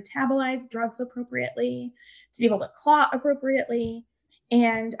able to metabolize drugs appropriately, to be able to clot appropriately.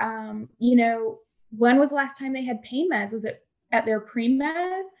 And, when was the last time they had pain meds? Was it at their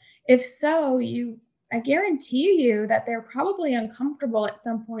pre-med? If so, I guarantee you that they're probably uncomfortable at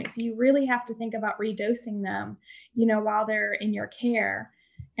some point. So you really have to think about redosing them, while they're in your care.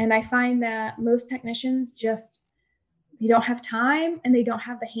 And I find that most technicians they don't have time and they don't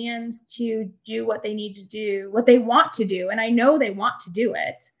have the hands to do what they need to do, what they want to do. And I know they want to do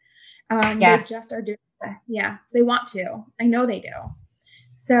it. Yes. They just are doing it. Yeah, they want to. I know they do.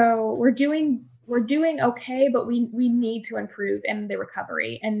 So we're doing we're doing okay, but we need to improve in the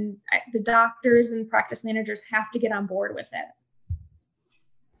recovery, and the doctors and practice managers have to get on board with it.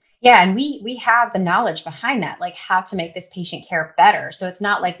 Yeah. And we have the knowledge behind that, like how to make this patient care better. So it's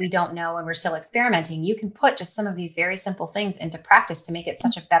not like we don't know and we're still experimenting. You can put just some of these very simple things into practice to make it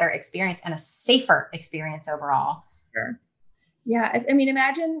such a better experience and a safer experience overall. Sure. Yeah. I mean,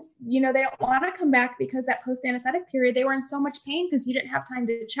 imagine, they don't want to come back because that post-anesthetic period, they were in so much pain because you didn't have time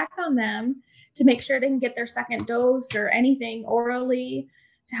to check on them to make sure they can get their second dose or anything orally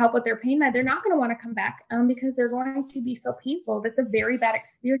to help with their pain med. They're not going to want to come back because they're going to be so painful. That's a very bad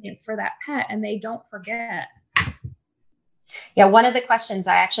experience for that pet, and they don't forget. Yeah, one of the questions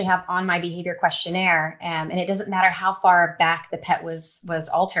I actually have on my behavior questionnaire, and it doesn't matter how far back the pet was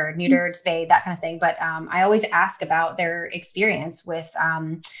altered, neutered, spayed, that kind of thing, but I always ask about their experience with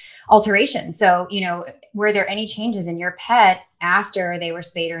alteration. So, were there any changes in your pet after they were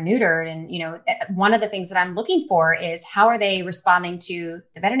spayed or neutered? And, one of the things that I'm looking for is how are they responding to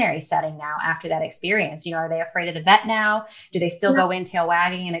the veterinary setting now after that experience? Are they afraid of the vet now? Do they still go in tail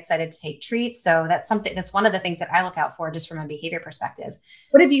wagging and excited to take treats? So that's one of the things that I look out for just from a behavior perspective.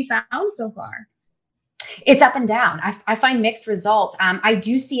 What have you found so far? It's up and down. I find mixed results. I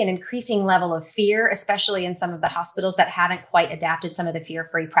do see an increasing level of fear, especially in some of the hospitals that haven't quite adapted some of the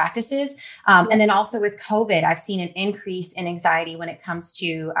fear-free practices. And then also with COVID, I've seen an increase in anxiety when it comes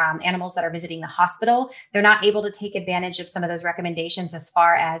to animals that are visiting the hospital. They're not able to take advantage of some of those recommendations as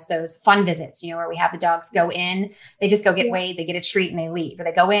far as those fun visits, where we have the dogs go in, they just go get weighed, they get a treat and they leave. Or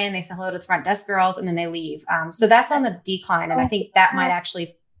they go in, they say hello to the front desk girls, and then they leave. So that's on the decline. And I think that might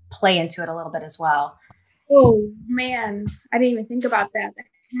actually play into it a little bit as well. Oh man, I didn't even think about that.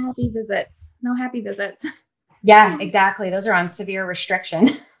 Happy visits, no happy visits. Yeah, exactly. Those are on severe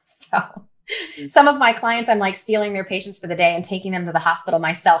restriction. So some of my clients, I'm like stealing their patients for the day and taking them to the hospital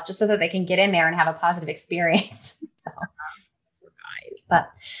myself just so that they can get in there and have a positive experience. So, but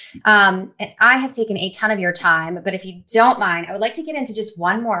and I have taken a ton of your time, but if you don't mind, I would like to get into just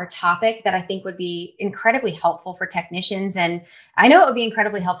one more topic that I think would be incredibly helpful for technicians. And I know it would be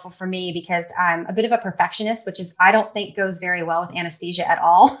incredibly helpful for me because I'm a bit of a perfectionist, which is, I don't think goes very well with anesthesia at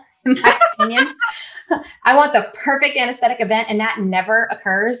all, in my opinion. I want the perfect anesthetic event, and that never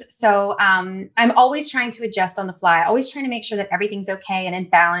occurs. So I'm always trying to adjust on the fly, always trying to make sure that everything's okay and in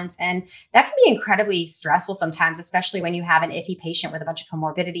balance. And that can be incredibly stressful sometimes, especially when you have an iffy patient with a bunch of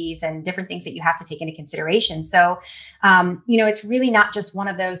comorbidities and different things that you have to take into consideration. So, it's really not just one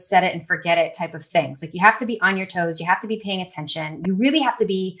of those set it and forget it type of things. Like, you have to be on your toes. You have to be paying attention. You really have to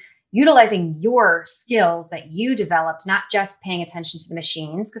be utilizing your skills that you developed, not just paying attention to the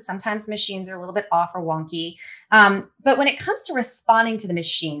machines, because sometimes the machines are a little bit off or wonky. But when it comes to responding to the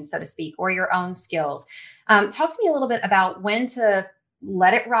machine, so to speak, or your own skills, talk to me a little bit about when to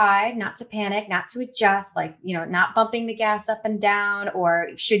let it ride, not to panic, not to adjust, like, not bumping the gas up and down, or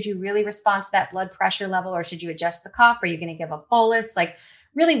should you really respond to that blood pressure level, or should you adjust the cough? Are you going to give a bolus? Like,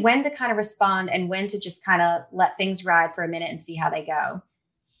 really when to kind of respond and when to just kind of let things ride for a minute and see how they go.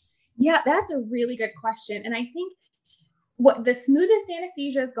 Yeah, that's a really good question. And I think what the smoothest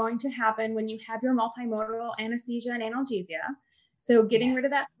anesthesia is going to happen when you have your multimodal anesthesia and analgesia. So getting rid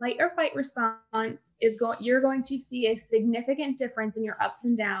of that flight or fight response you're going to see a significant difference in your ups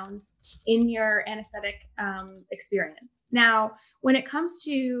and downs in your anesthetic experience. Now, when it comes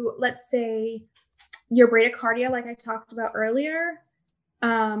to, let's say, your bradycardia, like I talked about earlier,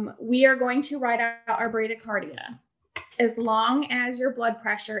 we are going to ride out our bradycardia as long as your blood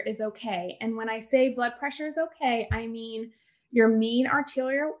pressure is okay. And when I say blood pressure is okay, I mean your mean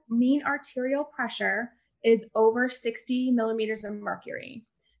arterial pressure is over 60 millimeters of mercury.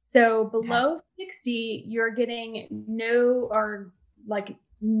 So below 60, you're getting no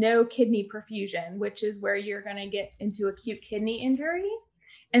kidney perfusion, which is where you're going to get into acute kidney injury.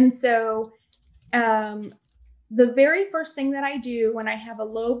 And so the very first thing that I do when I have a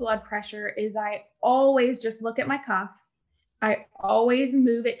low blood pressure is I always just look at my cuff. I always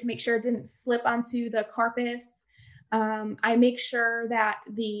move it to make sure it didn't slip onto the carpus. I make sure that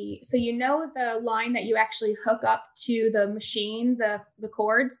the line that you actually hook up to the machine, the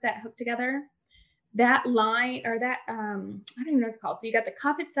cords that hook together, that line, or that, I don't even know what it's called. So you got the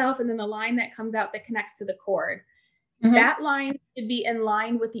cuff itself and then the line that comes out that connects to the cord. Mm-hmm. That line should be in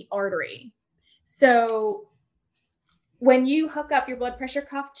line with the artery. So when you hook up your blood pressure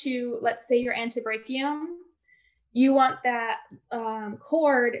cuff to, let's say, your antebrachium, you want that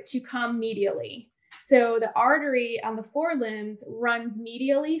cord to come medially. So the artery on the forelimbs runs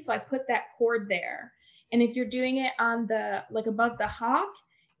medially. So I put that cord there. And if you're doing it on above the hock,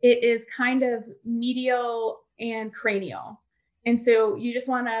 it is kind of medial and cranial. And so you just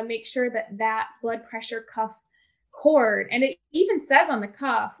want to make sure that that blood pressure cuff cord, and it even says on the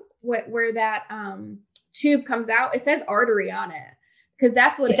cuff where that tube comes out, it says artery on it, because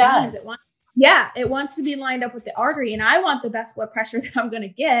that's what it means. It wants to be lined up with the artery, and I want the best blood pressure that I'm going to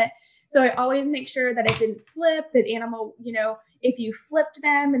get. So I always make sure that it didn't slip, that animal, if you flipped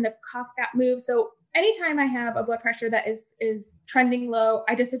them and the cuff got moved. So anytime I have a blood pressure that is trending low,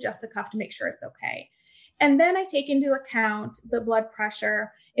 I just adjust the cuff to make sure it's okay. And then I take into account the blood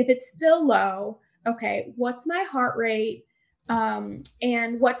pressure. If it's still low, okay, what's my heart rate?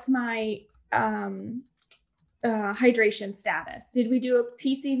 And what's my hydration status? Did we do a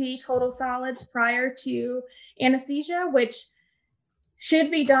PCV total solids prior to anesthesia, which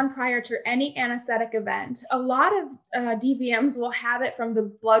should be done prior to any anesthetic event? A lot of DVMs will have it from the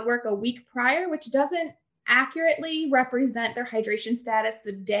blood work a week prior, which doesn't accurately represent their hydration status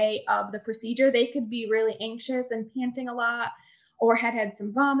the day of the procedure. They could be really anxious and panting a lot, or had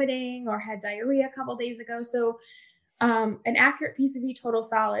some vomiting, or had diarrhea a couple days ago. So an accurate PCV total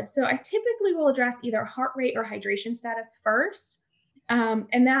solid. So I typically will address either heart rate or hydration status first.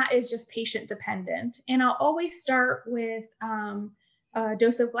 And that is just patient dependent. And I'll always start with a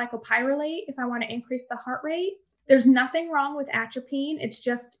dose of glycopyrrolate if I want to increase the heart rate. There's nothing wrong with atropine. It's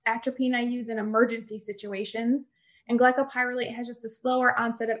just atropine I use in emergency situations. And glycopyrrolate has just a slower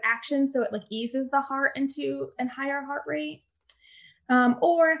onset of action, so it eases the heart into a higher heart rate.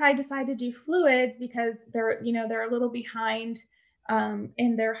 Or if I decide to do fluids because they're a little behind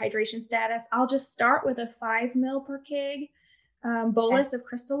in their hydration status, I'll just start with a 5 ml per kg bolus of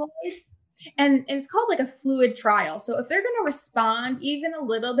crystalloids. And it's called a fluid trial. So if they're going to respond even a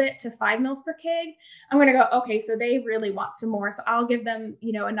little bit to 5 ml per kg, I'm going to go, okay, so they really want some more. So I'll give them,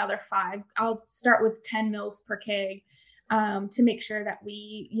 another 5. I'll start with 10 ml per kg to make sure that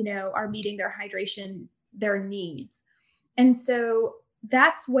we, are meeting their hydration, their needs. And so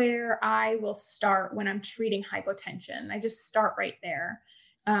that's where I will start when I'm treating hypotension. I just start right there.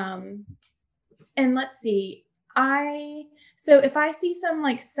 And let's see. So if I see some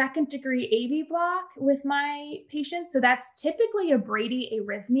 2nd degree AV block with my patients, so that's typically a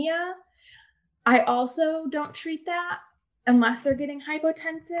bradyarrhythmia. I also don't treat that unless they're getting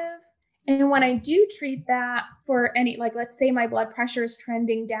hypotensive. And when I do treat that for any, let's say my blood pressure is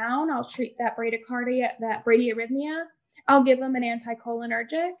trending down, I'll treat that bradycardia, that bradyarrhythmia. I'll give them an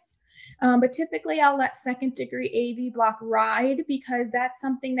anticholinergic. But typically I'll let 2nd degree AV block ride, because that's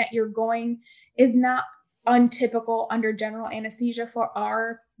something that is not untypical under general anesthesia for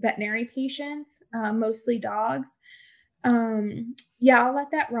our veterinary patients, mostly dogs. I'll let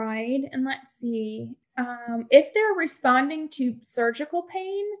that ride. And let's see, if they're responding to surgical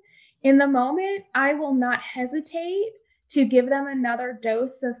pain in the moment, I will not hesitate to give them another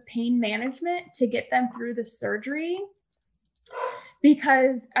dose of pain management to get them through the surgery.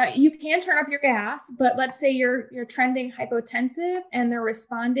 Because you can turn up your gas, but let's say you're trending hypotensive and they're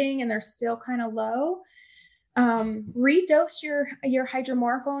responding and they're still kind of low. Redose your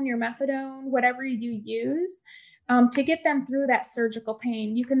hydromorphone, your methadone, whatever you use, to get them through that surgical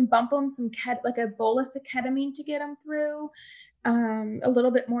pain. You can bump them some a bolus of ketamine to get them through, a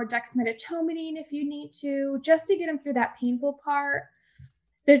little bit more dexmedetomidine if you need to, just to get them through that painful part.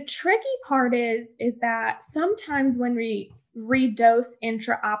 The tricky part is that sometimes when we redose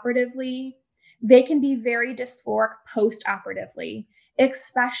intraoperatively, they can be very dysphoric postoperatively,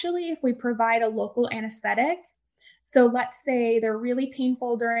 especially if we provide a local anesthetic. So let's say they're really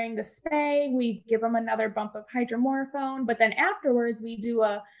painful during the spay, we give them another bump of hydromorphone, but then afterwards we do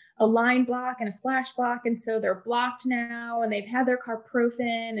a line block and a splash block. And so they're blocked now and they've had their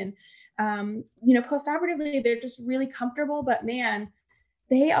carprofen and, postoperatively, they're just really comfortable, but man,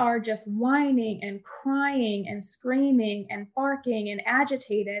 they are just whining and crying and screaming and barking and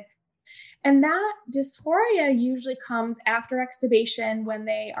agitated. And that dysphoria usually comes after extubation when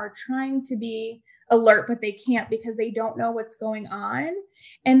they are trying to be alert, but they can't because they don't know what's going on.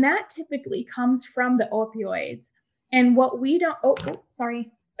 And that typically comes from the opioids. And what we don't,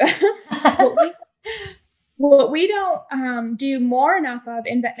 what we don't do more enough of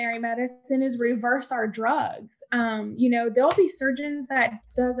in veterinary medicine is reverse our drugs. There'll be surgeons that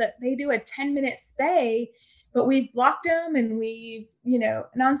they do a 10-minute spay, but we've blocked them and we've,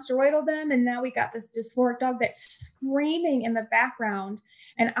 non-steroidal them. And now we got this dysphoric dog that's screaming in the background.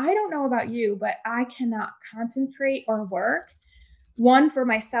 And I don't know about you, but I cannot concentrate or work. One, for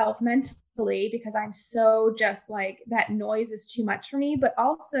myself mentally, because I'm so just that noise is too much for me, but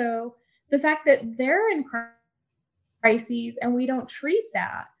also the fact that they're in crises and we don't treat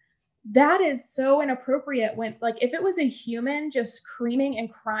that is so inappropriate when, if it was a human just screaming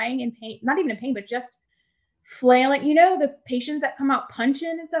and crying in pain, not even in pain, but just flailing, the patients that come out punching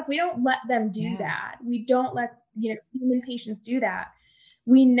and stuff, we don't let them do that. We don't let, human patients do that.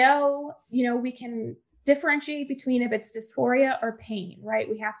 We know, we can differentiate between if it's dysphoria or pain, right?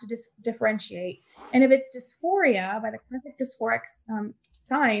 We have to differentiate. And if it's dysphoria, by the classic dysphoric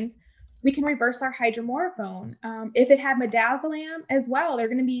signs, we can reverse our hydromorphone. If it had midazolam as well, they're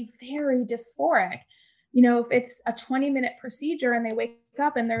going to be very dysphoric. If it's a 20-minute procedure and they wake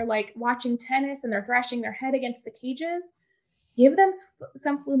up and they're like watching tennis and they're thrashing their head against the cages, give them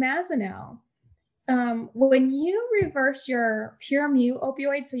some flumazenil. When you reverse your pure mu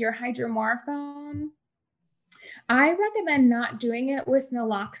opioid, so your hydromorphone, I recommend not doing it with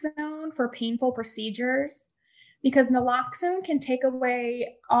naloxone for painful procedures, because naloxone can take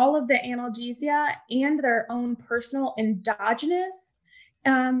away all of the analgesia and their own personal endogenous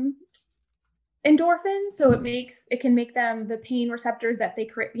endorphins. So it can make them the pain receptors that they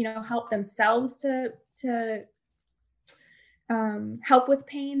create, help themselves to help with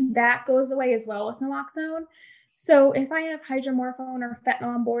pain. That goes away as well with naloxone. So if I have hydromorphone or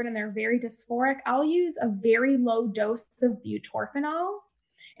fentanyl on board and they're very dysphoric, I'll use a very low dose of butorphanol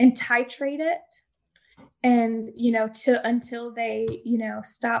and titrate it. And, until they,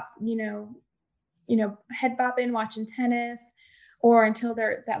 stop, head bopping, watching tennis, or until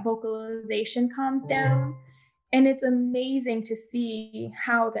that vocalization calms down. And it's amazing to see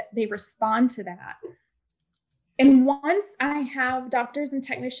how they respond to that. And once I have doctors and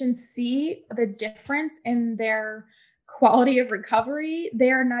technicians see the difference in their quality of recovery,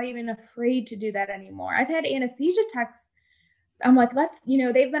 they are not even afraid to do that anymore. I've had anesthesia techs, I'm like,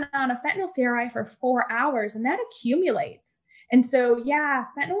 they've been on a fentanyl CRI for 4 hours and that accumulates. And so,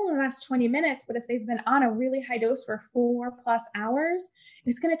 fentanyl will last 20 minutes, but if they've been on a really high dose for 4+ hours,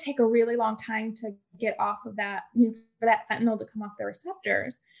 it's going to take a really long time to get off of that, for that fentanyl to come off the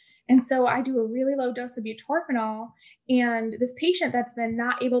receptors. And so I do a really low dose of butorphanol, and this patient that's been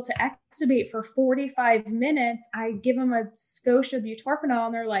not able to extubate for 45 minutes, I give them a skosh of butorphanol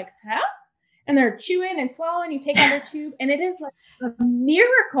and they're like, huh? And they're chewing and swallowing. You take out their tube, and it is like a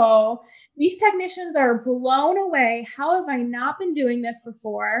miracle. These technicians are blown away. How have I not been doing this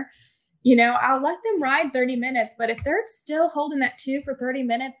before? I'll let them ride 30 minutes, but if they're still holding that tube for 30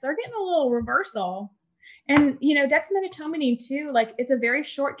 minutes, they're getting a little reversal. And, dexmedetomidine too, like it's a very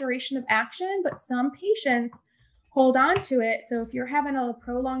short duration of action, but some patients hold on to it. So if you're having a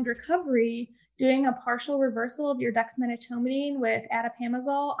prolonged recovery, doing a partial reversal of your dexmedetomidine with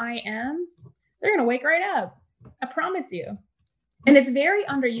atipamezole IM, they're going to wake right up. I promise you. And it's very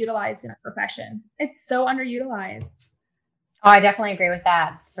underutilized in our profession. It's so underutilized. Oh, I definitely agree with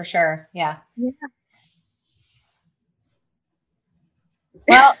that for sure. Yeah.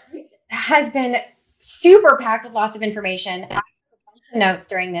 Well, this has been super packed with lots of information. I took a bunch of notes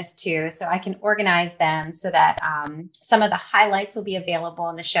during this too, so I can organize them so that some of the highlights will be available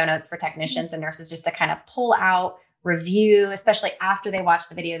in the show notes for technicians and nurses, just to kind of pull out, review, especially after they watch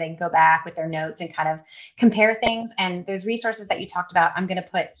the video, they can go back with their notes and kind of compare things. And there's resources that you talked about, I'm going to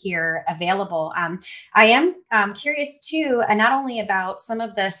put here available. I am curious too, not only about some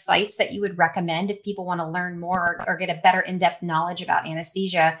of the sites that you would recommend if people want to learn more or get a better in-depth knowledge about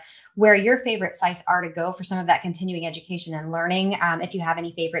anesthesia, where your favorite sites are to go for some of that continuing education and learning, if you have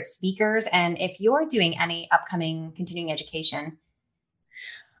any favorite speakers, and if you're doing any upcoming continuing education.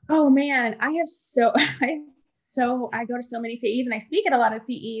 Oh man, I go to so many CEs and I speak at a lot of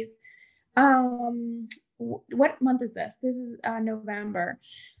CEs. What month is this? This is November.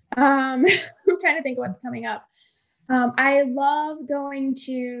 I'm trying to think of what's coming up. I love going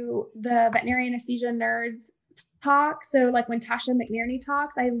to the veterinary anesthesia nerds talk. So like when Tasha McNerney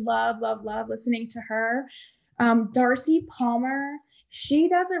talks, I love listening to her. Darcy Palmer, she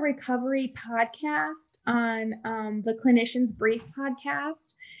does a recovery podcast on the Clinician's Brief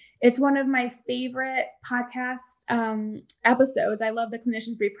podcast. It's one of my favorite podcast episodes. I love the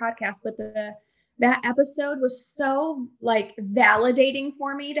Clinician's Brief podcast, but that episode was so like validating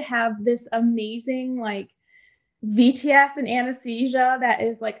for me to have this amazing like VTS and anesthesia that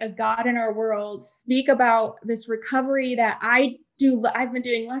is like a god in our world speak about this recovery that I've been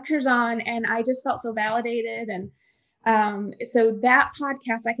doing lectures on, and I just felt so validated. And so that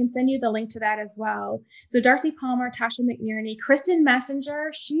podcast, I can send you the link to that as well. So Darcy Palmer, Tasha McNerney, Kristen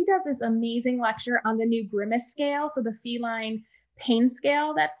Messenger, she does this amazing lecture on the new Grimace scale. So the feline pain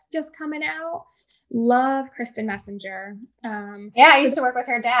scale that's just coming out. Love Kristen Messenger. I used to work with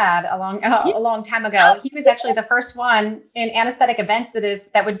her dad a long time ago. He was actually the first one in anesthetic events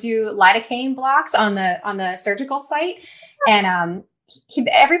that would do lidocaine blocks on the surgical site. And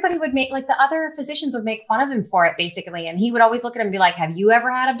everybody would make, like the other physicians would make fun of him for it basically. And he would always look at him and be like, have you ever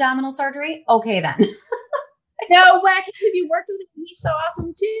had abdominal surgery? Okay, then. No, Wack, if you worked with him, he's so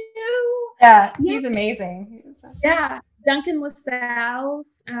awesome too. Yeah, he's amazing. Yeah. Duncan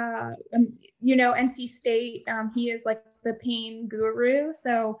LaSalle's, NC State, he is like the pain guru.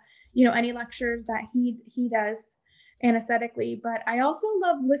 So, any lectures that he does anesthetically, but I also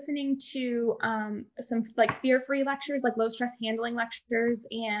love listening to some like fear-free lectures, like low stress handling lectures,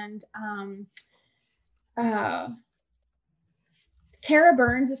 and Kara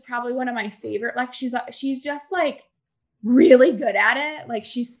Burns is probably one of my favorite. Like she's just like really good at it. Like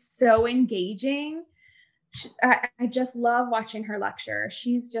she's so engaging. I just love watching her lecture.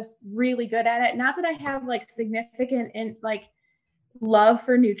 She's just really good at it. Not that I have like significant love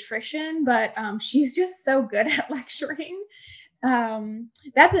for nutrition, but she's just so good at lecturing.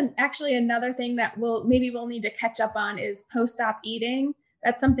 That's actually another thing that we'll need to catch up on is post-op eating.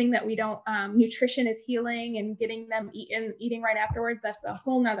 That's something that we don't, nutrition is healing and getting them eating right afterwards. That's a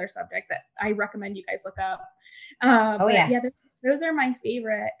whole nother subject that I recommend you guys look up. Yes. Yeah, those are my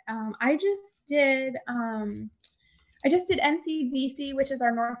favorite. I just did NCVC, which is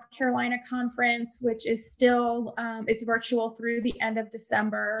our North Carolina conference, which is still, it's virtual through the end of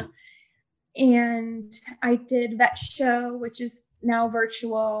December. And I did Vet Show, which is now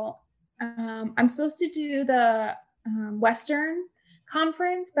virtual. I'm supposed to do the Western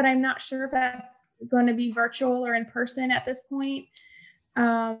conference, but I'm not sure if that's going to be virtual or in person at this point.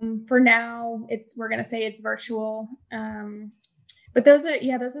 For now, we're going to say it's virtual. But those are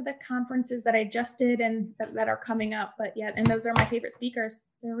the conferences that I just did and that are coming up. But yeah, and those are my favorite speakers.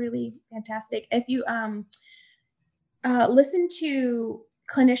 They're really fantastic. If you listen to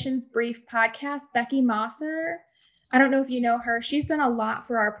Clinicians Brief podcast, Becky Mosser, I don't know if you know her. She's done a lot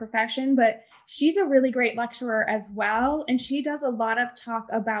for our profession, but she's a really great lecturer as well. And she does a lot of talk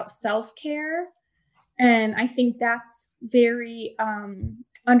about self-care. And I think that's very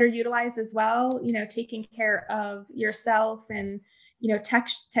underutilized as well, taking care of yourself and,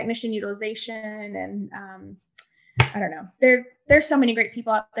 technician utilization. And I don't know, there's so many great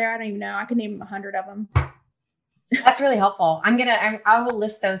people out there. I don't even know. I could name 100 of them. That's really helpful. I will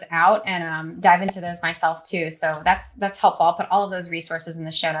list those out and dive into those myself too. So that's helpful. I'll put all of those resources in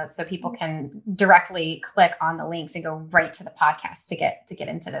the show notes so people can directly click on the links and go right to the podcast to get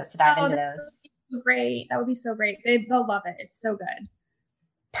into those, to dive into those. Great. That would be so great. They'll love it. It's so good.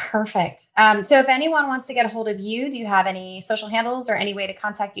 Perfect. So if anyone wants to get a hold of you, do you have any social handles or any way to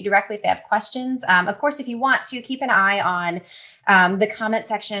contact you directly if they have questions? Of course, if you want to, keep an eye on the comment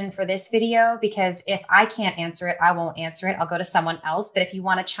section for this video, because if I can't answer it, I won't answer it. I'll go to someone else. But if you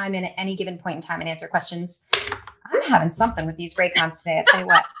want to chime in at any given point in time and answer questions, I'm having something with these Raycons today. I tell you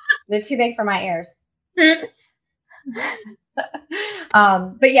what, they're too big for my ears.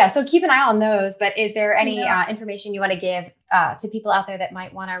 But yeah, so keep an eye on those. But is there any information you want to give to people out there that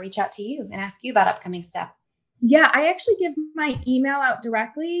might want to reach out to you and ask you about upcoming stuff? Yeah, I actually give my email out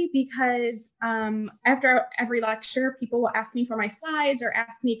directly because after every lecture, people will ask me for my slides or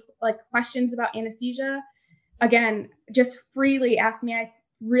ask me like questions about anesthesia. Again, just freely ask me. I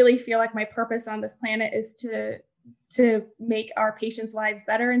really feel like my purpose on this planet is to make our patients' lives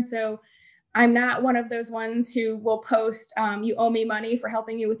better. And so I'm not one of those ones who will post, you owe me money for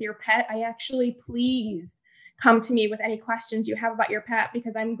helping you with your pet. I actually, please come to me with any questions you have about your pet,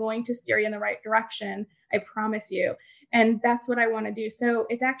 because I'm going to steer you in the right direction. I promise you. And that's what I want to do. So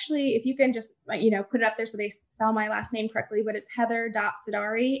it's actually, if you can just, put it up there so they spell my last name correctly, but it's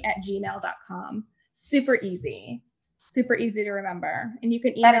heather.sidari@gmail.com. Super easy to remember. And you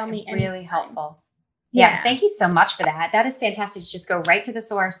can email me. That's really helpful. Yeah. Thank you so much for that. That is fantastic. Just go right to the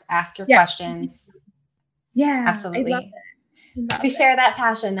source, ask your questions. Yeah, absolutely. I love it. We share that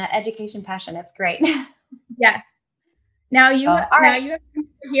passion, that education passion. It's great. Yes. Now you have to come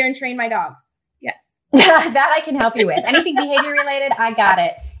here and train my dogs. Yes. That I can help you with. Anything behavior related, I got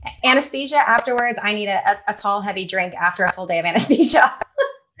it. Anesthesia afterwards, I need a tall, heavy drink after a full day of anesthesia.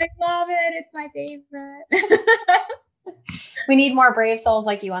 I love it. It's my favorite. We need more brave souls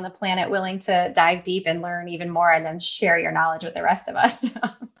like you on the planet, willing to dive deep and learn even more and then share your knowledge with the rest of us.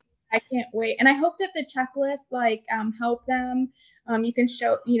 I can't wait. And I hope that the checklist help them. You can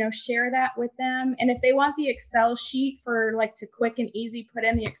share that with them. And if they want the Excel sheet for to quick and easy put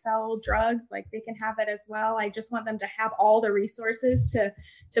in the Excel drugs, they can have that as well. I just want them to have all the resources to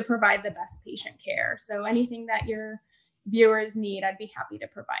provide the best patient care. So anything that your viewers need, I'd be happy to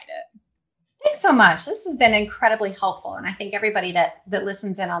provide it. Thanks so much. This has been incredibly helpful. And I think everybody that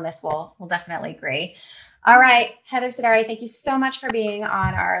listens in on this will definitely agree. All right, Heather Sidari, thank you so much for being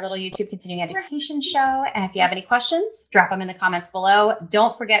on our little YouTube continuing education show. And if you have any questions, drop them in the comments below.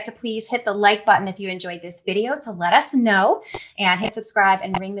 Don't forget to please hit the like button if you enjoyed this video to let us know, and hit subscribe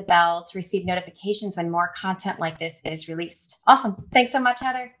and ring the bell to receive notifications when more content like this is released. Awesome. Thanks so much,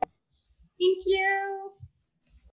 Heather. Thank you.